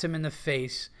blast him in the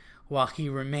face while he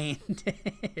remained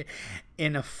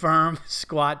in a firm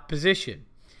squat position.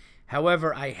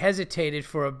 However, I hesitated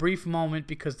for a brief moment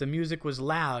because the music was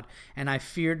loud and I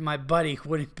feared my buddy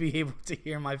wouldn't be able to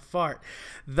hear my fart,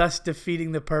 thus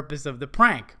defeating the purpose of the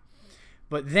prank.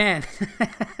 But then,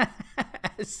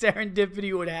 as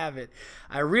serendipity would have it,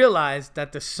 I realized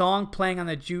that the song playing on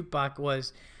the jukebox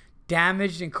was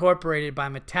Damaged Incorporated by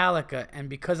Metallica, and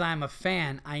because I am a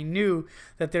fan, I knew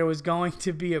that there was going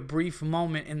to be a brief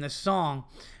moment in the song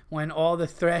when all the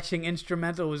thrashing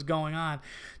instrumental was going on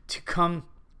to come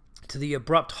to the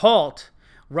abrupt halt,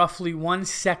 roughly 1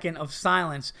 second of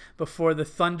silence before the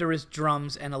thunderous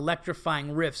drums and electrifying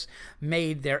riffs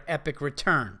made their epic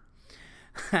return.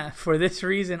 For this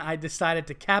reason, I decided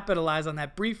to capitalize on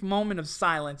that brief moment of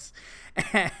silence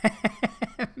and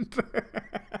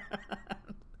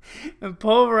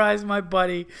pulverize my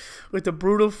buddy with a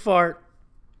brutal fart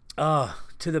to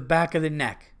the back of the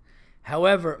neck.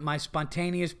 However, my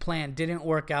spontaneous plan didn't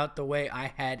work out the way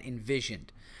I had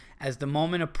envisioned. As the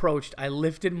moment approached, I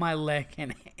lifted my leg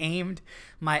and aimed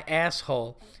my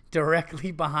asshole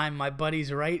directly behind my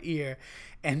buddy's right ear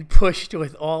and pushed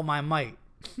with all my might.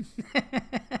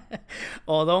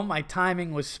 Although my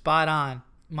timing was spot on,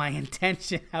 my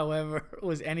intention, however,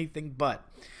 was anything but.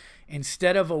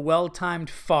 Instead of a well-timed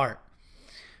fart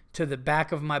to the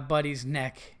back of my buddy's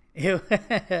neck,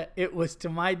 it was to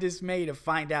my dismay to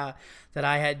find out that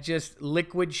I had just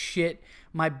liquid shit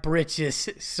my britches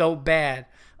so bad.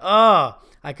 Oh,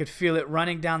 I could feel it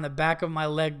running down the back of my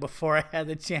leg before I had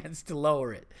the chance to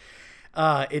lower it.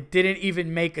 It didn't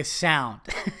even make a sound.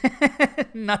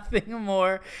 Nothing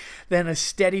more than a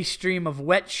steady stream of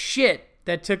wet shit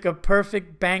that took a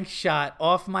perfect bank shot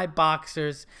off my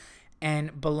boxers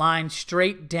and beelined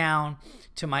straight down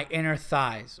to my inner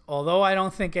thighs. Although I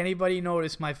don't think anybody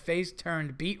noticed, my face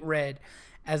turned beet red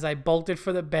as I bolted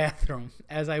for the bathroom.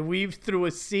 As I weaved through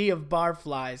a sea of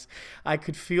barflies, I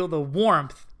could feel the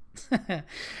warmth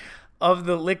of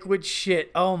the liquid shit,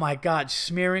 oh my God,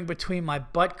 smearing between my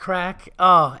butt crack,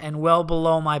 and well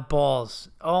below my balls.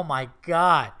 Oh my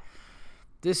God.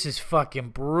 This is fucking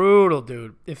brutal,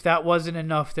 dude. If that wasn't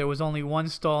enough, there was only one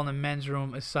stall in the men's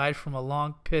room aside from a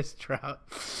long piss drought.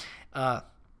 And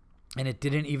it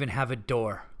didn't even have a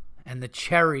door. And the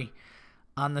cherry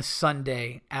on the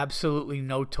sundae, absolutely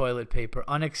no toilet paper.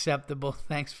 Unacceptable.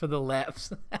 Thanks for the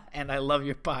laughs. And I love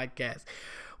your podcast.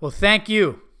 Well, thank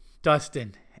you,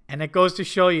 Dustin. And it goes to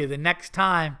show you, the next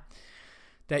time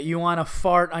that you want to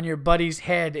fart on your buddy's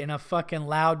head in a fucking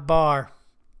loud bar,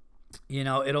 you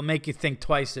know, it'll make you think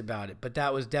twice about it. But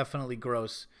that was definitely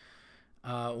gross.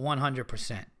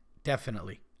 100%.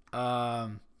 Definitely.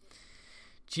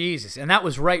 Jesus. And that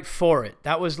was right for it.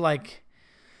 That was like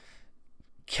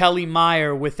Kelly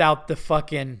Meyer without the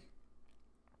fucking,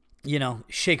 you know,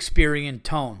 Shakespearean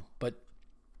tone. But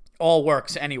all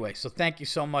works anyway. So thank you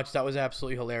so much. That was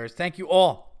absolutely hilarious. Thank you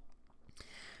all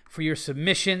for your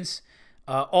submissions.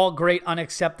 All great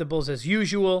unacceptables as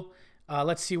usual.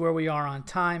 Let's see where we are on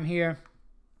time here.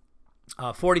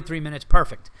 43 minutes.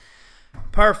 Perfect.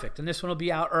 And this one will be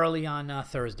out early on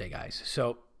Thursday, guys.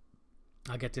 So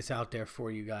I'll get this out there for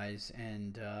you guys.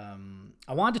 And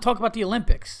I wanted to talk about the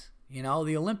Olympics. You know,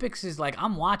 the Olympics is like,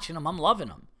 I'm watching them. I'm loving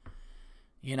them.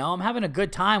 You know, I'm having a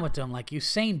good time with them. Like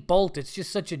Usain Bolt, it's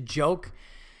just such a joke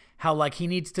how like he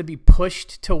needs to be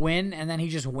pushed to win and then he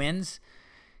just wins.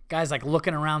 Guy's like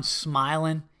looking around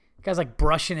smiling. Guy's like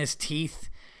brushing his teeth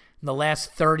in the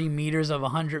last 30 meters of a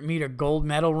 100-meter gold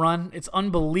medal run. It's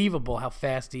unbelievable how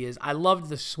fast he is. I loved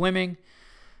the swimming.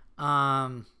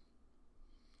 The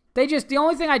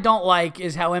only thing I don't like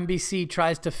is how NBC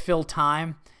tries to fill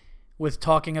time with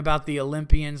talking about the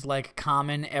Olympians like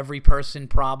common every person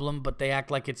problem, but they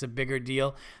act like it's a bigger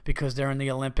deal because they're in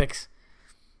the Olympics.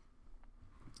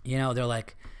 You know, they're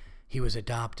like, he was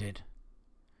adopted,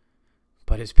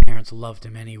 but his parents loved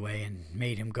him anyway and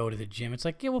made him go to the gym. It's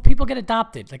like, yeah, well, people get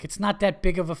adopted. Like, it's not that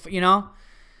big of a, you know?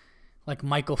 Like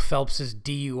Michael Phelps's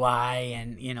DUI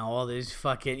and, you know, all these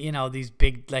fucking, you know, these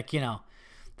big, like, you know,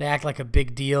 they act like a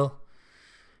big deal.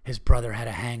 His brother had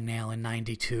a hangnail in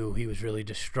 92. He was really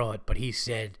distraught, but he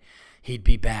said he'd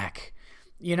be back.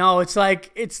 You know, it's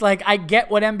like I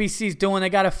get what NBC's doing. They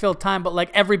got to fill time, but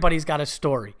like everybody's got a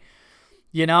story.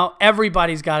 You know,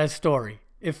 everybody's got a story.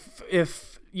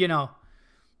 If you know,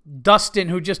 Dustin,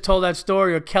 who just told that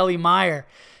story, or Kelly Meyer,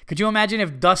 could you imagine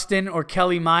if Dustin or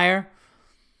Kelly Meyer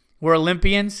were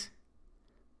Olympians?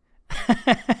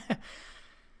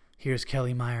 Here's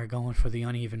Kelly Meyer going for the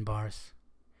uneven bars.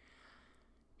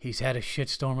 He's had a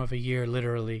shitstorm of a year,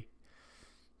 literally.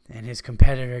 And his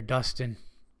competitor, Dustin,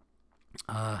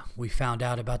 we found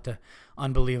out about the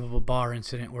unbelievable bar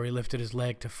incident where he lifted his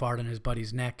leg to fart on his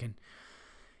buddy's neck and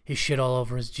he shit all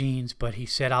over his jeans, but he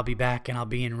said, I'll be back and I'll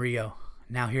be in Rio.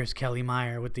 Now here's Kelly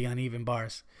Meyer with the uneven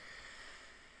bars.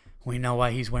 We know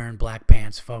why he's wearing black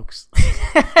pants, folks.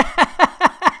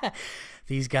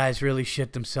 These guys really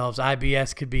shit themselves.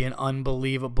 IBS could be an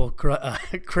unbelievable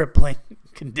crippling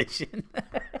condition.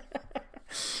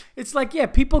 It's like, yeah,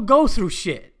 people go through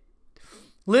shit.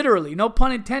 Literally, no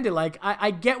pun intended. Like,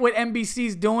 I get what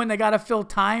NBC's doing. They got to fill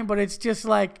time, but it's just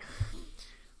like,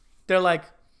 they're like,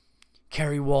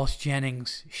 Kerry Walsh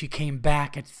Jennings, she came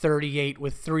back at 38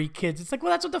 with 3 kids. It's like,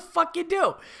 well, that's what the fuck you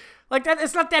do. Like, that.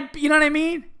 It's not that, you know what I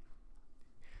mean?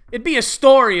 It'd be a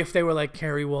story if they were like,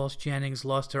 Kerry Walsh Jennings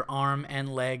lost her arm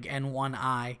and leg and one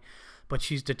eye, but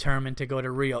she's determined to go to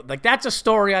Rio. Like, that's a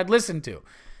story I'd listen to.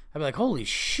 I'd be like, holy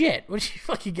shit, what did she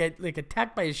fucking get, like,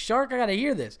 attacked by a shark? I gotta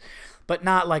hear this. But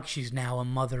not like she's now a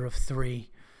mother of 3,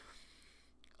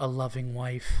 a loving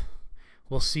wife.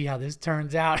 We'll see how this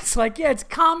turns out. It's like, yeah, it's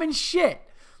common shit.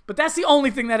 But that's the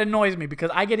only thing that annoys me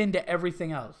because I get into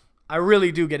everything else. I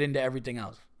really do get into everything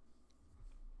else.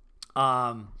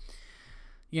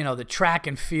 You know, the track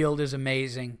and field is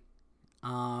amazing.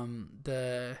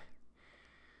 I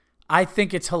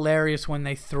think it's hilarious when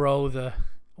they throw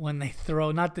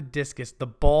not the discus, the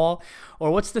ball,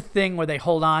 or what's the thing where they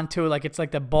hold on to it, like it's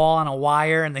like the ball on a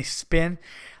wire and they spin.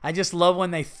 I just love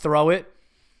when they throw it.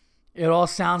 It all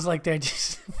sounds like they're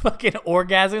just fucking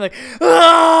orgasming, like,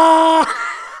 ah!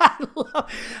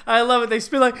 I love it. They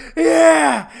spin like,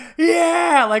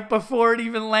 yeah, like before it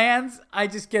even lands. I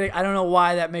just get it. I don't know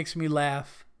why that makes me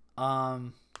laugh.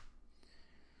 I'm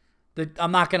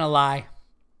not gonna lie.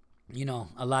 You know,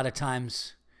 a lot of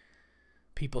times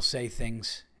people say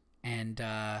things and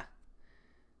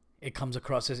it comes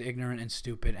across as ignorant and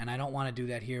stupid, and I don't want to do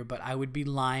that here, but I would be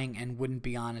lying and wouldn't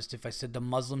be honest if I said the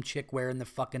Muslim chick wearing the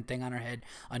fucking thing on her head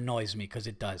annoys me, because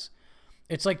it does.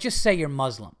 It's like, just say you're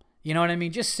Muslim. You know what I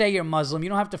mean? Just say you're Muslim. You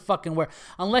don't have to fucking wear,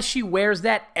 unless she wears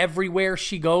that everywhere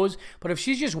she goes, but if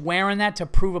she's just wearing that to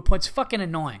prove a point, it's fucking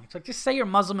annoying. It's like, just say you're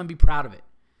Muslim and be proud of it.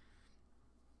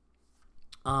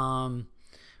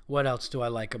 What else do I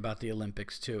like about the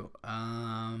Olympics too?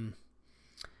 I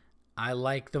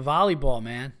like the volleyball,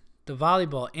 man. The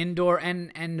volleyball, indoor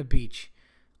and the beach.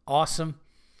 Awesome.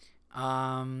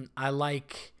 I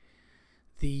like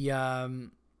the,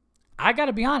 I got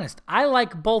to be honest, I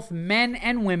like both men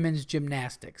and women's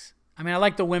gymnastics. I mean, I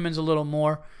like the women's a little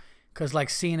more because, like,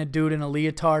 seeing a dude in a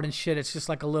leotard and shit, it's just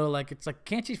like a little, like, it's like,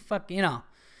 can't you fuck, you know.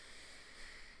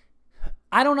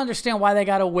 I don't understand why they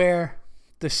got to wear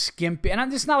the skimpy,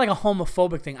 and it's not like a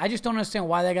homophobic thing. I just don't understand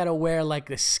why they got to wear, like,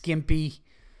 the skimpy,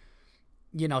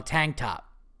 you know, tank top.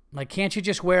 Like, can't you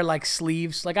just wear, like,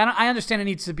 sleeves? Like, I understand it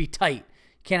needs to be tight.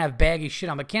 You can't have baggy shit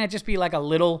on, but can't it just be, like, a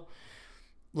little,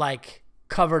 like,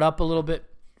 covered up a little bit?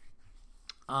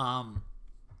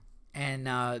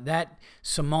 That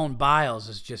Simone Biles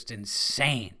is just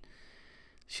insane.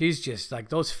 She's just, like,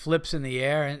 those flips in the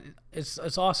air, and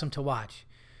it's awesome to watch.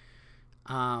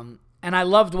 And I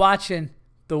loved watching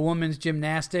the women's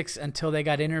gymnastics until they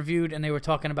got interviewed, and they were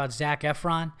talking about Zac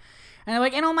Efron. And they're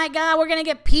like, and oh my God, we're going to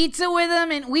get pizza with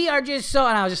them, and we are just so...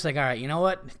 And I was just like, all right, you know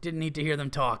what? Didn't need to hear them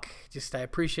talk. Just, I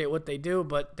appreciate what they do,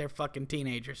 but they're fucking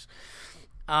teenagers.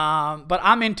 But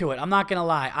I'm into it. I'm not going to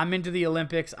lie. I'm into the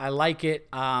Olympics. I like it.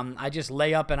 I just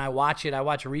lay up and I watch it. I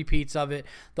watch repeats of it.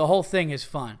 The whole thing is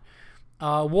fun.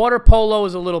 Water polo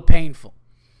is a little painful.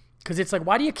 Because it's like,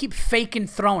 why do you keep faking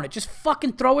throwing it? Just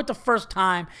fucking throw it the first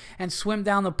time and swim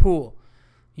down the pool.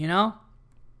 You know?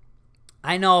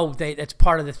 I know that's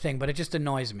part of the thing, but it just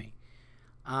annoys me.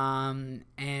 And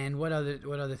what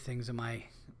other things am I...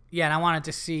 Yeah, and I wanted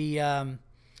to see... I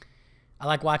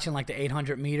like watching, like, the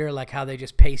 800 meter, like how they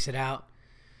just pace it out.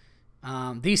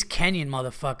 These Kenyan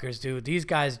motherfuckers, dude. These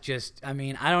guys just... I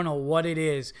mean, I don't know what it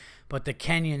is, but the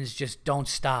Kenyans just don't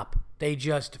stop. They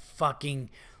just fucking...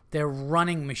 They're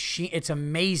running machine. It's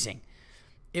amazing.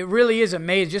 It really is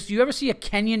amazing. Just, you ever see a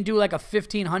Kenyan do, like, a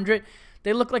 1500?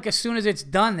 They look like as soon as it's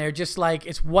done, they're just like,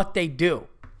 it's what they do.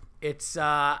 It's,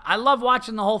 I love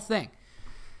watching the whole thing.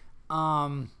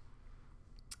 And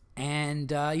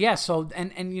And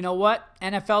and you know what?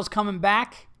 NFL's coming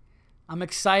back. I'm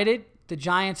excited. The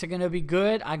Giants are going to be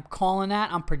good. I'm calling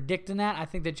that. I'm predicting that. I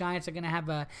think the Giants are going to have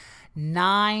a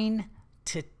 9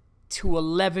 to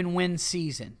 11 win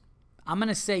season. I'm going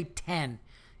to say 10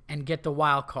 and get the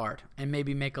wild card and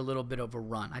maybe make a little bit of a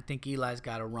run. I think Eli's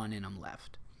got a run in him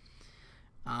left.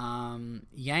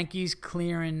 Yankees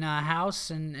clearing house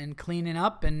and cleaning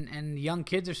up, and young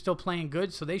kids are still playing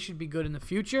good, so they should be good in the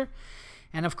future.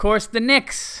 And, of course, the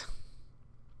Knicks.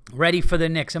 Ready for the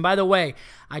Knicks. And by the way,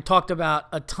 I talked about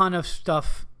a ton of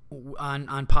stuff on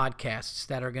podcasts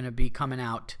that are going to be coming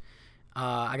out.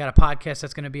 I got a podcast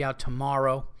that's going to be out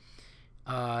tomorrow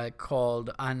called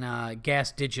on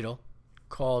Gas Digital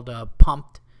called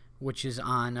Pumped, which is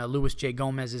on Louis J.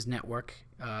 Gomez's network.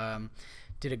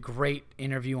 Did a great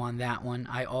interview on that one.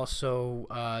 I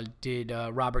also did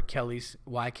Robert Kelly's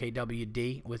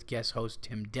YKWd with guest host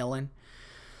Tim Dillon.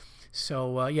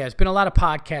 So, it's been a lot of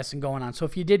podcasting going on. So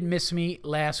if you did miss me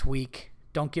last week,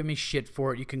 don't give me shit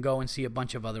for it. You can go and see a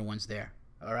bunch of other ones there.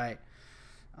 All right?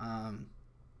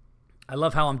 I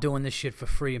love how I'm doing this shit for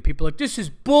free. And people are like, this is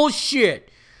bullshit.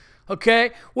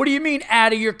 Okay? What do you mean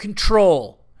out of your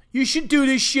control? You should do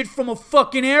this shit from a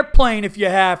fucking airplane if you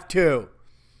have to.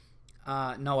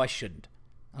 No, I shouldn't.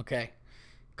 Okay?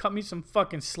 Cut me some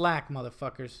fucking slack,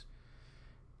 motherfuckers.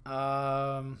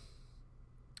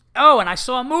 Oh, and I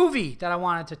saw a movie that I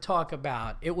wanted to talk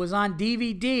about. It was on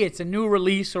DVD. It's a new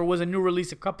release, or was a new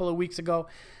release a couple of weeks ago.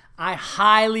 I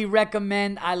highly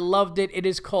recommend. I loved it. It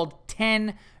is called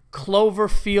 10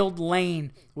 Cloverfield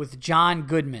Lane with John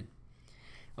Goodman.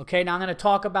 Okay, now I'm going to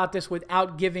talk about this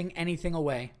without giving anything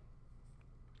away.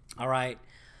 All right?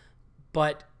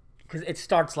 But, because it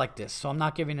starts like this, so I'm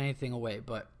not giving anything away.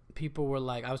 But people were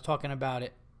like, I was talking about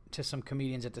it to some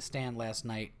comedians at the stand last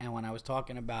night, and when I was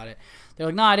talking about it, they're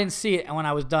like, no, I didn't see it. And when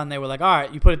I was done, they were like, all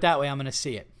right, you put it that way, I'm going to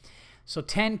see it. So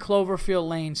 10 Cloverfield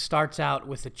Lane starts out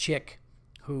with a chick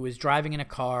who is driving in a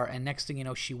car, and next thing you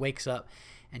know, she wakes up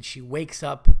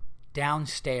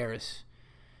downstairs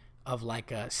of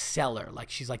like a cellar, like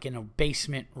she's like in a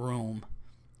basement room,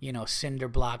 cinder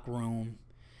block room.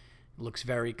 It looks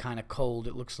very kind of cold.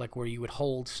 It looks like where you would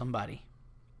hold somebody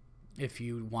if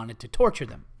you wanted to torture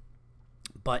them.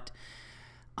 But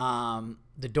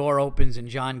the door opens and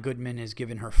John Goodman is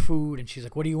giving her food, and she's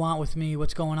like, what do you want with me?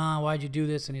 What's going on? Why'd you do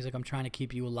this? And he's like, I'm trying to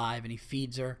keep you alive. And he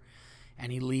feeds her,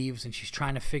 and he leaves, and she's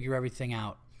trying to figure everything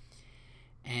out.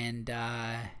 And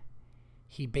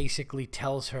he basically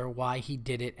tells her why he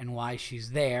did it and why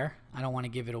she's there. I don't want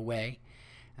to give it away.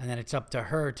 And then it's up to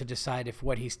her to decide if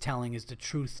what he's telling is the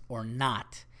truth or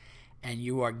not. And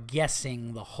you are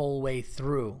guessing the whole way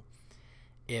through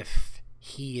if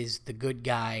he is the good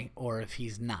guy or if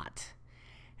he's not.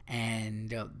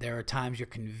 And there are times you're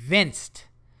convinced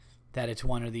that it's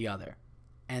one or the other.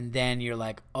 And then you're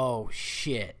like, oh,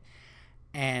 shit.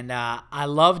 And I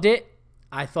loved it.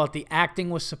 I thought the acting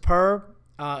was superb.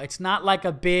 It's not like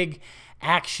a big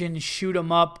action, shoot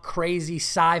 'em up, crazy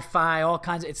sci-fi, all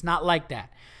kinds of... It's not like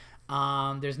that.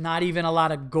 There's not even a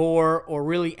lot of gore or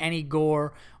really any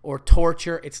gore or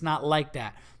torture. It's not like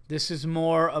that. This is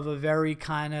more of a very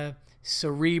kind of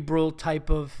cerebral type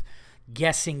of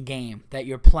guessing game that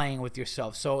you're playing with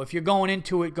yourself. So if you're going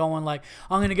into it going like,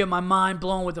 I'm going to get my mind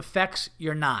blown with effects,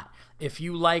 you're not. If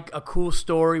you like a cool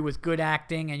story with good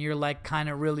acting and you're like kind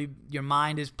of really, your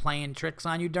mind is playing tricks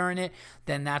on you during it,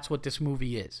 then that's what this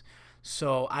movie is.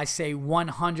 So I say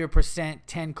 100%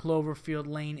 10 Cloverfield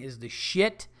Lane is the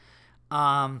shit.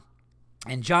 And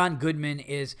John Goodman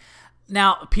is...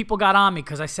 Now, people got on me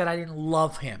because I said I didn't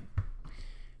love him.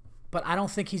 But I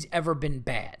don't think he's ever been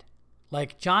bad.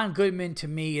 Like, John Goodman to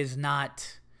me is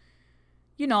not,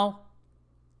 he's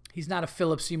not a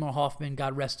Philip Seymour Hoffman,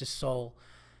 God rest his soul.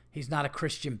 He's not a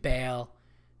Christian Bale.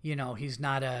 He's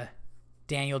not a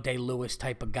Daniel Day-Lewis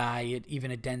type of guy,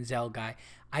 even a Denzel guy.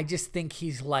 I just think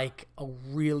he's like a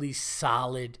really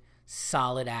solid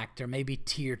actor, maybe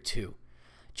tier 2.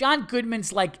 John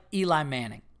Goodman's like Eli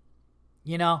Manning.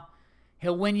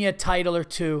 He'll win you a title or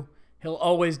two. He'll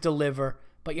always deliver.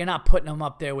 But you're not putting him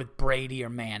up there with Brady or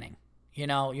Manning. You're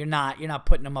not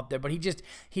putting him up there. But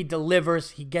he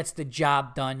delivers. He gets the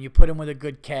job done. You put him with a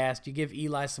good cast. You give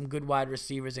Eli some good wide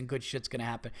receivers and good shit's going to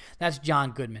happen. That's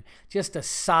John Goodman. Just a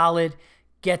solid,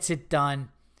 gets it done,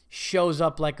 shows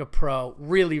up like a pro.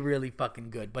 Really, really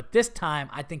fucking good. But this time,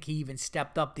 I think he even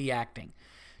stepped up the acting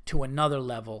to another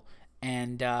level.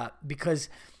 And because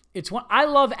I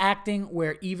love acting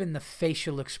where even the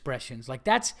facial expressions, like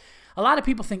that's... A lot of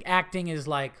people think acting is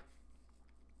like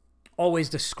always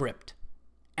the script.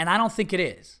 And I don't think it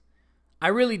is. I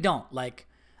really don't. Like,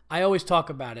 I always talk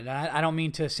about it. I don't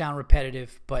mean to sound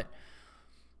repetitive, but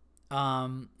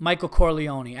Michael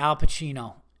Corleone, Al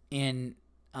Pacino in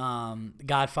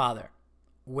Godfather,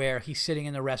 where he's sitting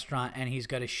in the restaurant and he's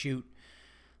got to shoot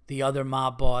the other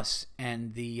mob boss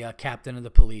and the captain of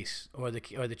the police, or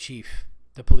the chief,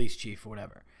 the police chief or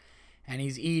whatever. And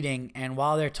he's eating, and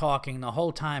while they're talking, the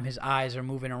whole time his eyes are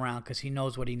moving around because he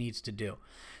knows what he needs to do.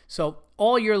 So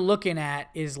all you're looking at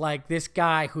is like this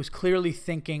guy who's clearly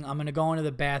thinking, I'm going to go into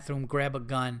the bathroom, grab a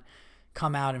gun,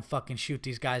 come out and fucking shoot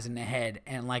these guys in the head.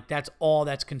 And like that's all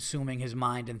that's consuming his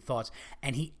mind and thoughts.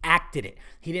 And he acted it.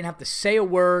 He didn't have to say a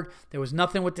word. There was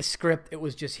nothing with the script. It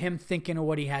was just him thinking of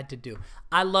what he had to do.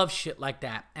 I love shit like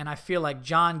that. And I feel like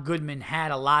John Goodman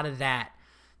had a lot of that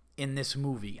in this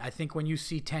movie. I think when you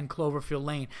see 10 Cloverfield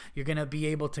Lane, you're going to be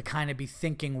able to kind of be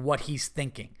thinking what he's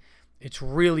thinking. It's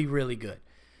really, really good.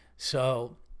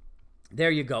 So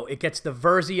there you go. It gets the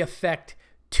Verzi effect,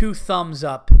 2 thumbs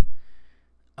up.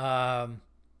 And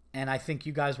I think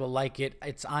you guys will like it.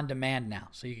 It's on demand now,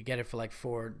 so you can get it for like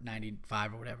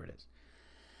 $4.95 or whatever it is.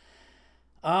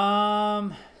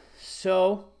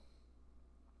 So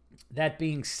that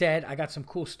being said, I got some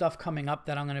cool stuff coming up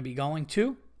that I'm going to be going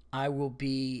to. I will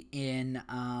be in,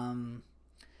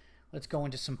 let's go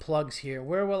into some plugs here.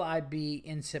 Where will I be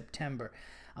in September?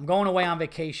 I'm going away on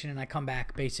vacation, and I come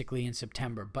back basically in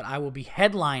September. But I will be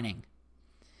headlining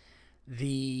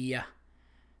the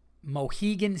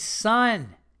Mohegan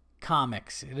Sun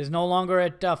Comics. It is no longer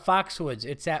at Foxwoods.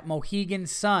 It's at Mohegan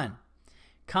Sun.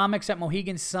 Comics at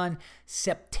Mohegan Sun,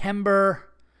 September.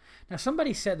 Now,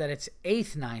 somebody said that it's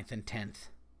 8th, 9th, and 10th.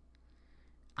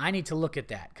 I need to look at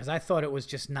that because I thought it was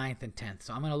just 9th and 10th.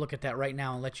 So I'm going to look at that right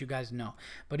now and let you guys know.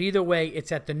 But either way,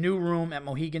 it's at the new room at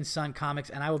Mohegan Sun Comics,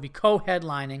 and I will be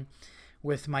co-headlining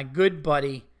with my good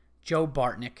buddy, Joe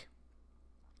Bartnick,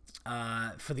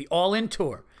 for the All-In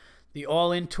Tour. The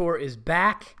All-In Tour is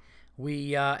back.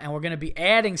 And we're going to be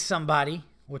adding somebody,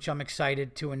 which I'm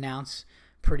excited to announce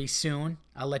pretty soon.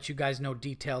 I'll let you guys know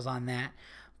details on that.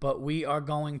 But we are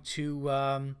going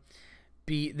to...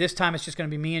 this time it's just going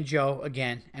to be me and Joe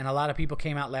again, and a lot of people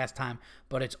came out last time,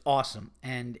 but it's awesome.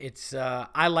 And it's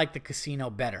I like the casino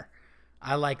better.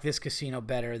 I like this casino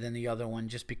better than the other one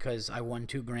just because I won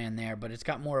 $2,000 there, but it's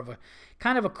got more of a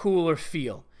kind of a cooler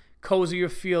feel, cozier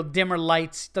feel, dimmer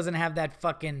lights, doesn't have that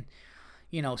fucking,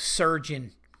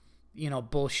 surgeon,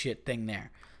 bullshit thing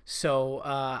there. So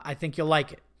I think you'll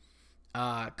like it.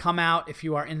 Come out if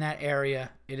you are in that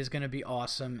area. It is going to be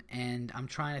awesome, and I'm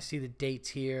trying to see the dates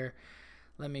here.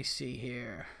 Let me see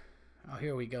here. Oh,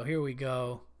 here we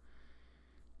go.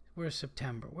 Where's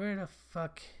September? Where the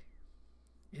fuck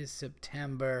is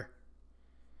September?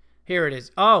 Here it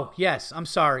is. Oh, yes. I'm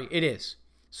sorry. It is.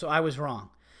 So I was wrong.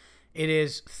 It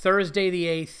is Thursday the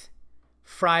 8th,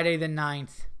 Friday the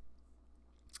 9th,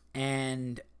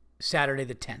 and Saturday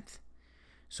the 10th.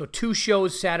 So 2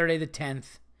 shows Saturday the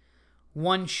 10th.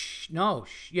 One show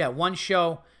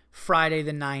Friday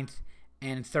the 9th,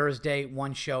 and Thursday,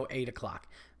 1 show, 8 o'clock.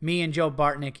 Me and Joe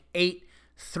Bartnick, 8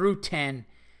 through 10,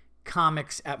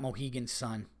 comics at Mohegan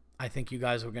Sun. I think you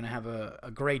guys were going to have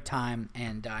a great time,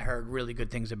 and I heard really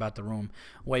good things about the room.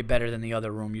 Way better than the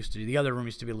other room used to be. The other room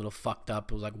used to be a little fucked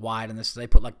up. It was like wide, and they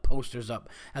put like posters up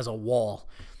as a wall.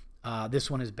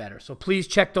 This one is better. So please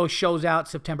check those shows out,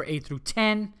 September 8 through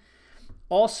 10.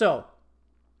 Also,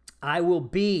 I will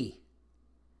be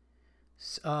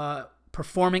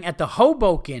performing at the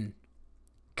Hoboken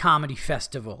Comedy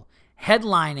Festival,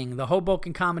 headlining the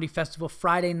Hoboken Comedy Festival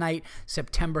Friday night,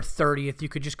 September 30th. You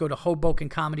could just go to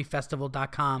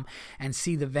HobokenComedyFestival.com and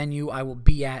see the venue I will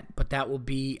be at, but that will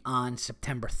be on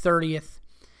September 30th.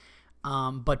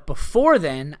 But before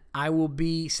then, I will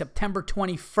be September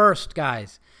 21st,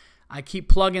 guys. I keep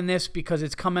plugging this because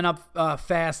it's coming up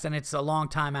fast and it's a long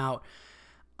time out.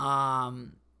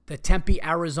 The Tempe,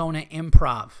 Arizona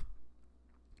Improv.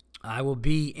 I will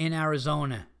be in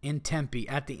Arizona, in Tempe,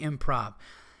 at the Improv,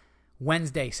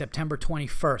 Wednesday, September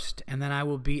 21st. And then I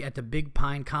will be at the Big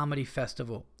Pine Comedy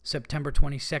Festival, September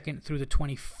 22nd through the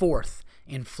 24th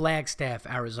in Flagstaff,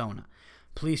 Arizona.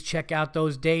 Please check out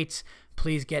those dates.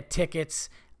 Please get tickets.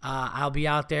 I'll be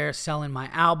out there selling my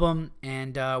album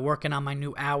and working on my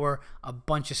new hour, a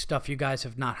bunch of stuff you guys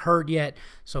have not heard yet.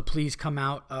 So please come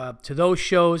out to those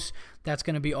shows. That's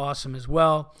going to be awesome as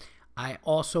well. I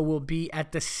also will be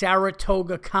at the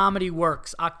Saratoga Comedy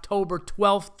Works, October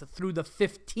 12th through the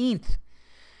 15th.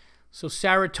 So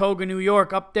Saratoga, New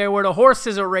York, up there where the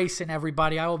horses are racing,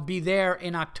 everybody. I will be there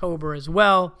in October as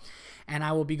well. And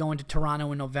I will be going to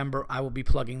Toronto in November. I will be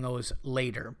plugging those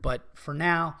later. But for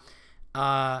now,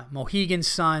 Mohegan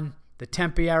Sun, the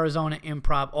Tempe, Arizona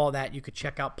Improv, all that. You could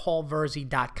check out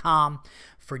paulverzi.com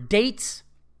for dates.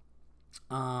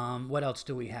 What else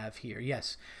do we have here?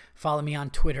 Yes. Follow me on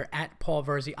Twitter at Paul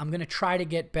Verzi. I'm going to try to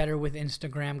get better with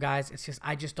Instagram, guys. It's just,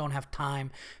 I just don't have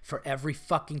time for every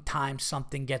fucking time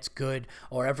something gets good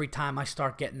or every time I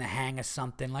start getting the hang of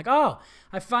something. Like, oh,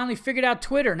 I finally figured out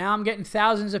Twitter. Now I'm getting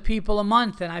thousands of people a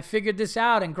month and I figured this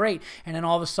out and great. And then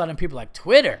all of a sudden people are like,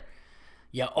 Twitter?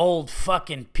 You old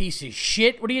fucking piece of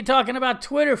shit. What are you talking about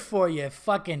Twitter for, you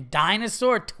fucking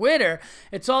dinosaur? Twitter?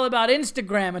 It's all about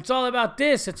Instagram. It's all about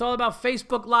this. It's all about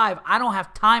Facebook Live. I don't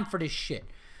have time for this shit.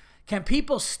 Can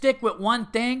people stick with one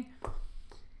thing?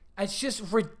 It's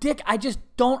just ridiculous. I just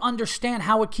don't understand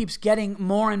how it keeps getting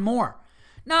more and more.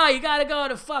 No, you got to go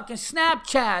to fucking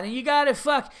Snapchat and you got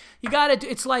to,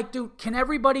 it's like, dude, can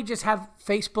everybody just have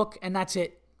Facebook and that's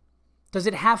it? Does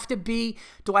it have to be,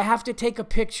 do I have to take a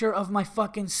picture of my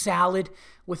fucking salad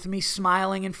with me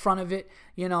smiling in front of it,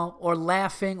 you know, or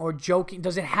laughing or joking?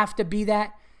 Does it have to be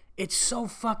that? It's so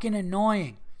fucking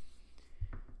annoying.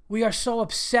 We are so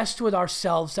obsessed with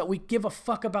ourselves that we give a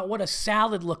fuck about what a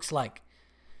salad looks like.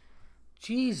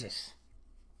 Jesus.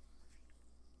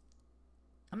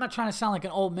 I'm not trying to sound like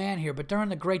an old man here, but during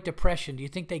the Great Depression, do you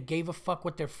think they gave a fuck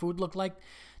what their food looked like?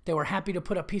 They were happy to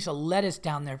put a piece of lettuce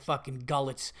down their fucking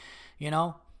gullets, you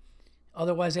know?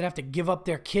 Otherwise, they'd have to give up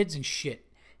their kids and shit.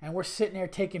 And we're sitting there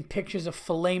taking pictures of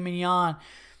filet mignon,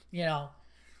 you know,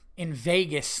 in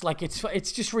Vegas. Like, it's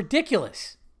just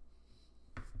ridiculous.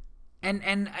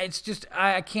 And it's just,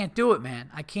 I can't do it,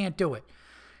 man. I can't do it.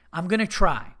 I'm going to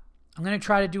try. I'm going to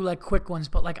try to do, like, quick ones.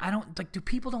 But, like,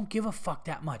 people don't give a fuck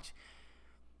that much.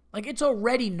 Like, it's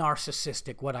already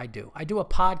narcissistic what I do. I do a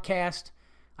podcast.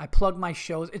 I plug my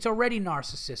shows. It's already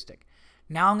narcissistic.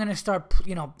 Now I'm going to start,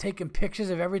 you know, taking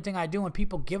pictures of everything I do and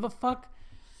people give a fuck.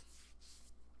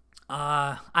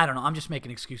 I don't know. I'm just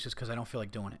making excuses because I don't feel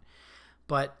like doing it.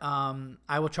 But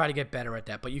I will try to get better at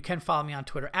that. But you can follow me on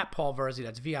Twitter at Paul Verzi.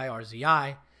 That's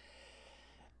Virzi.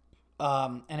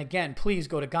 And again, please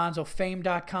go to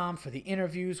gonzofame.com for the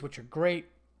interviews, which are great.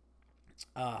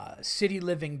 City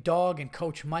Living Dog and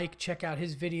Coach Mike. Check out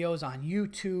his videos on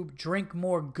YouTube.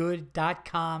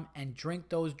 Drinkmoregood.com and drink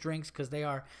those drinks because they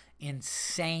are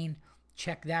insane.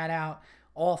 Check that out.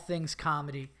 All things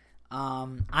comedy.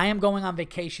 I am going on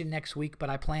vacation next week, but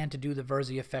I plan to do the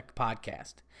Verzi Effect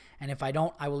podcast. And if I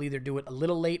don't, I will either do it a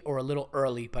little late or a little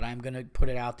early, but I'm going to put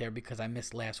it out there because I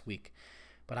missed last week.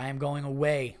 But I am going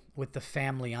away with the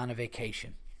family on a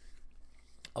vacation.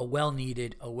 A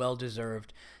well-needed, a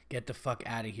well-deserved, get the fuck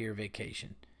out of here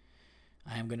vacation.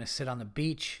 I am going to sit on the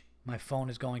beach. My phone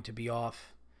is going to be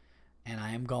off. And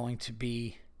I am going to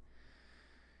be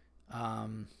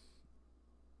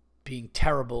being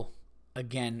terrible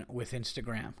again with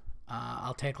Instagram.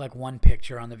 I'll take like one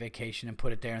picture on the vacation and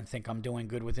put it there and think I'm doing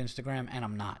good with Instagram, and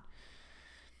I'm not.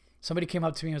 Somebody came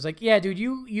up to me and was like, yeah, dude,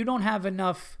 you don't have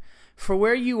enough for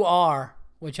where you are,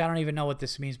 which I don't even know what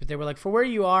this means, but they were like, for where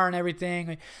you are and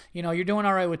everything, you know, you're doing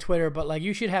all right with Twitter, but like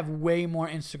you should have way more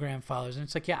Instagram followers. And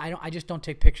it's like, yeah, I just don't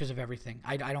take pictures of everything.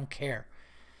 I don't care.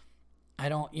 I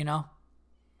don't, you know,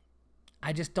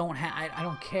 I just don't I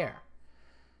don't care.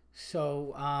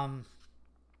 So,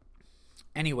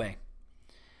 anyway,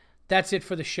 that's it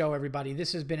for the show, everybody.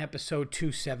 This has been episode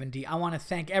 270. I want to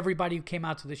thank everybody who came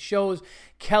out to the shows.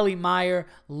 Kelly Meyer,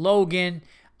 Logan,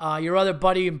 your other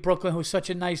buddy in Brooklyn who's such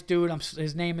a nice dude.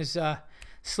 His name is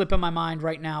slipping my mind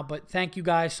right now. But thank you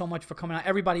guys so much for coming out.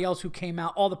 Everybody else who came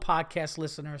out, all the podcast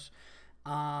listeners.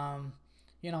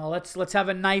 You know, let's have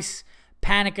a nice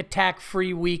panic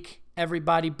attack-free week,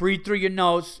 everybody. Breathe through your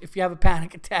nose if you have a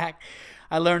panic attack.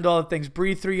 I learned all the things.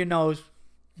 Breathe through your nose.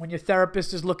 When your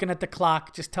therapist is looking at the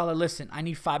clock, just tell her, listen, I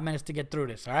need 5 minutes to get through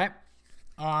this, all right?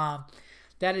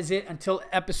 That is it. Until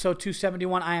episode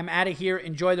 271, I am out of here.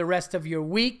 Enjoy the rest of your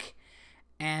week,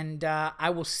 and I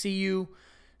will see you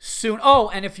soon. Oh,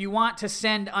 and if you want to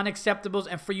send unacceptables,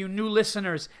 and for you new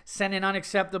listeners, send in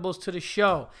unacceptables to the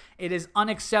show. It is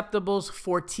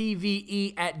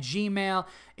unacceptables4tve@gmail.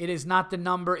 It is not the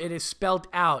number. It is spelled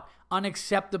out.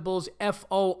 Unacceptables,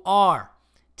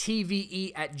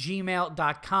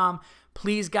 FORTVE@gmail.com.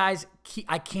 Please, guys,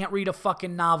 I can't read a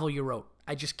fucking novel you wrote.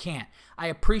 I just can't. I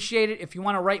appreciate it. If you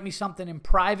want to write me something in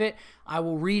private, I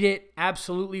will read it,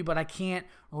 absolutely, but I can't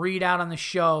read out on the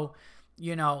show,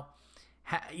 you know,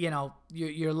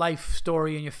 your life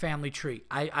story and your family tree.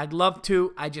 I'd love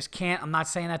to. I just can't. I'm not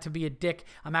saying that to be a dick.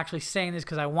 I'm actually saying this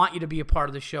because I want you to be a part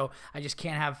of the show. I just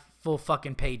can't have full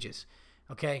fucking pages.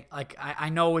 Okay, like I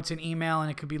know it's an email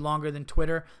and it could be longer than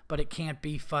Twitter, but it can't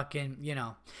be fucking,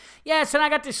 Yes, and I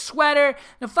got this sweater.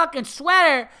 The fucking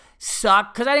sweater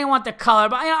sucked because I didn't want the color,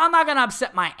 but I'm not gonna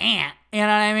upset my aunt. You know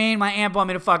what I mean? My aunt bought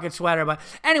me the fucking sweater, but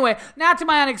anyway, now to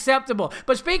my unacceptable.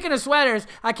 But speaking of sweaters,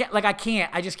 I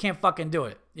just can't fucking do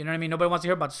it. You know what I mean? Nobody wants to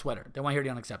hear about the sweater. They want to hear the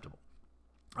unacceptable.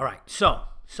 All right, so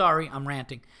sorry, I'm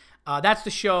ranting. That's the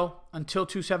show. Until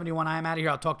 271, I am out of here.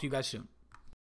 I'll talk to you guys soon.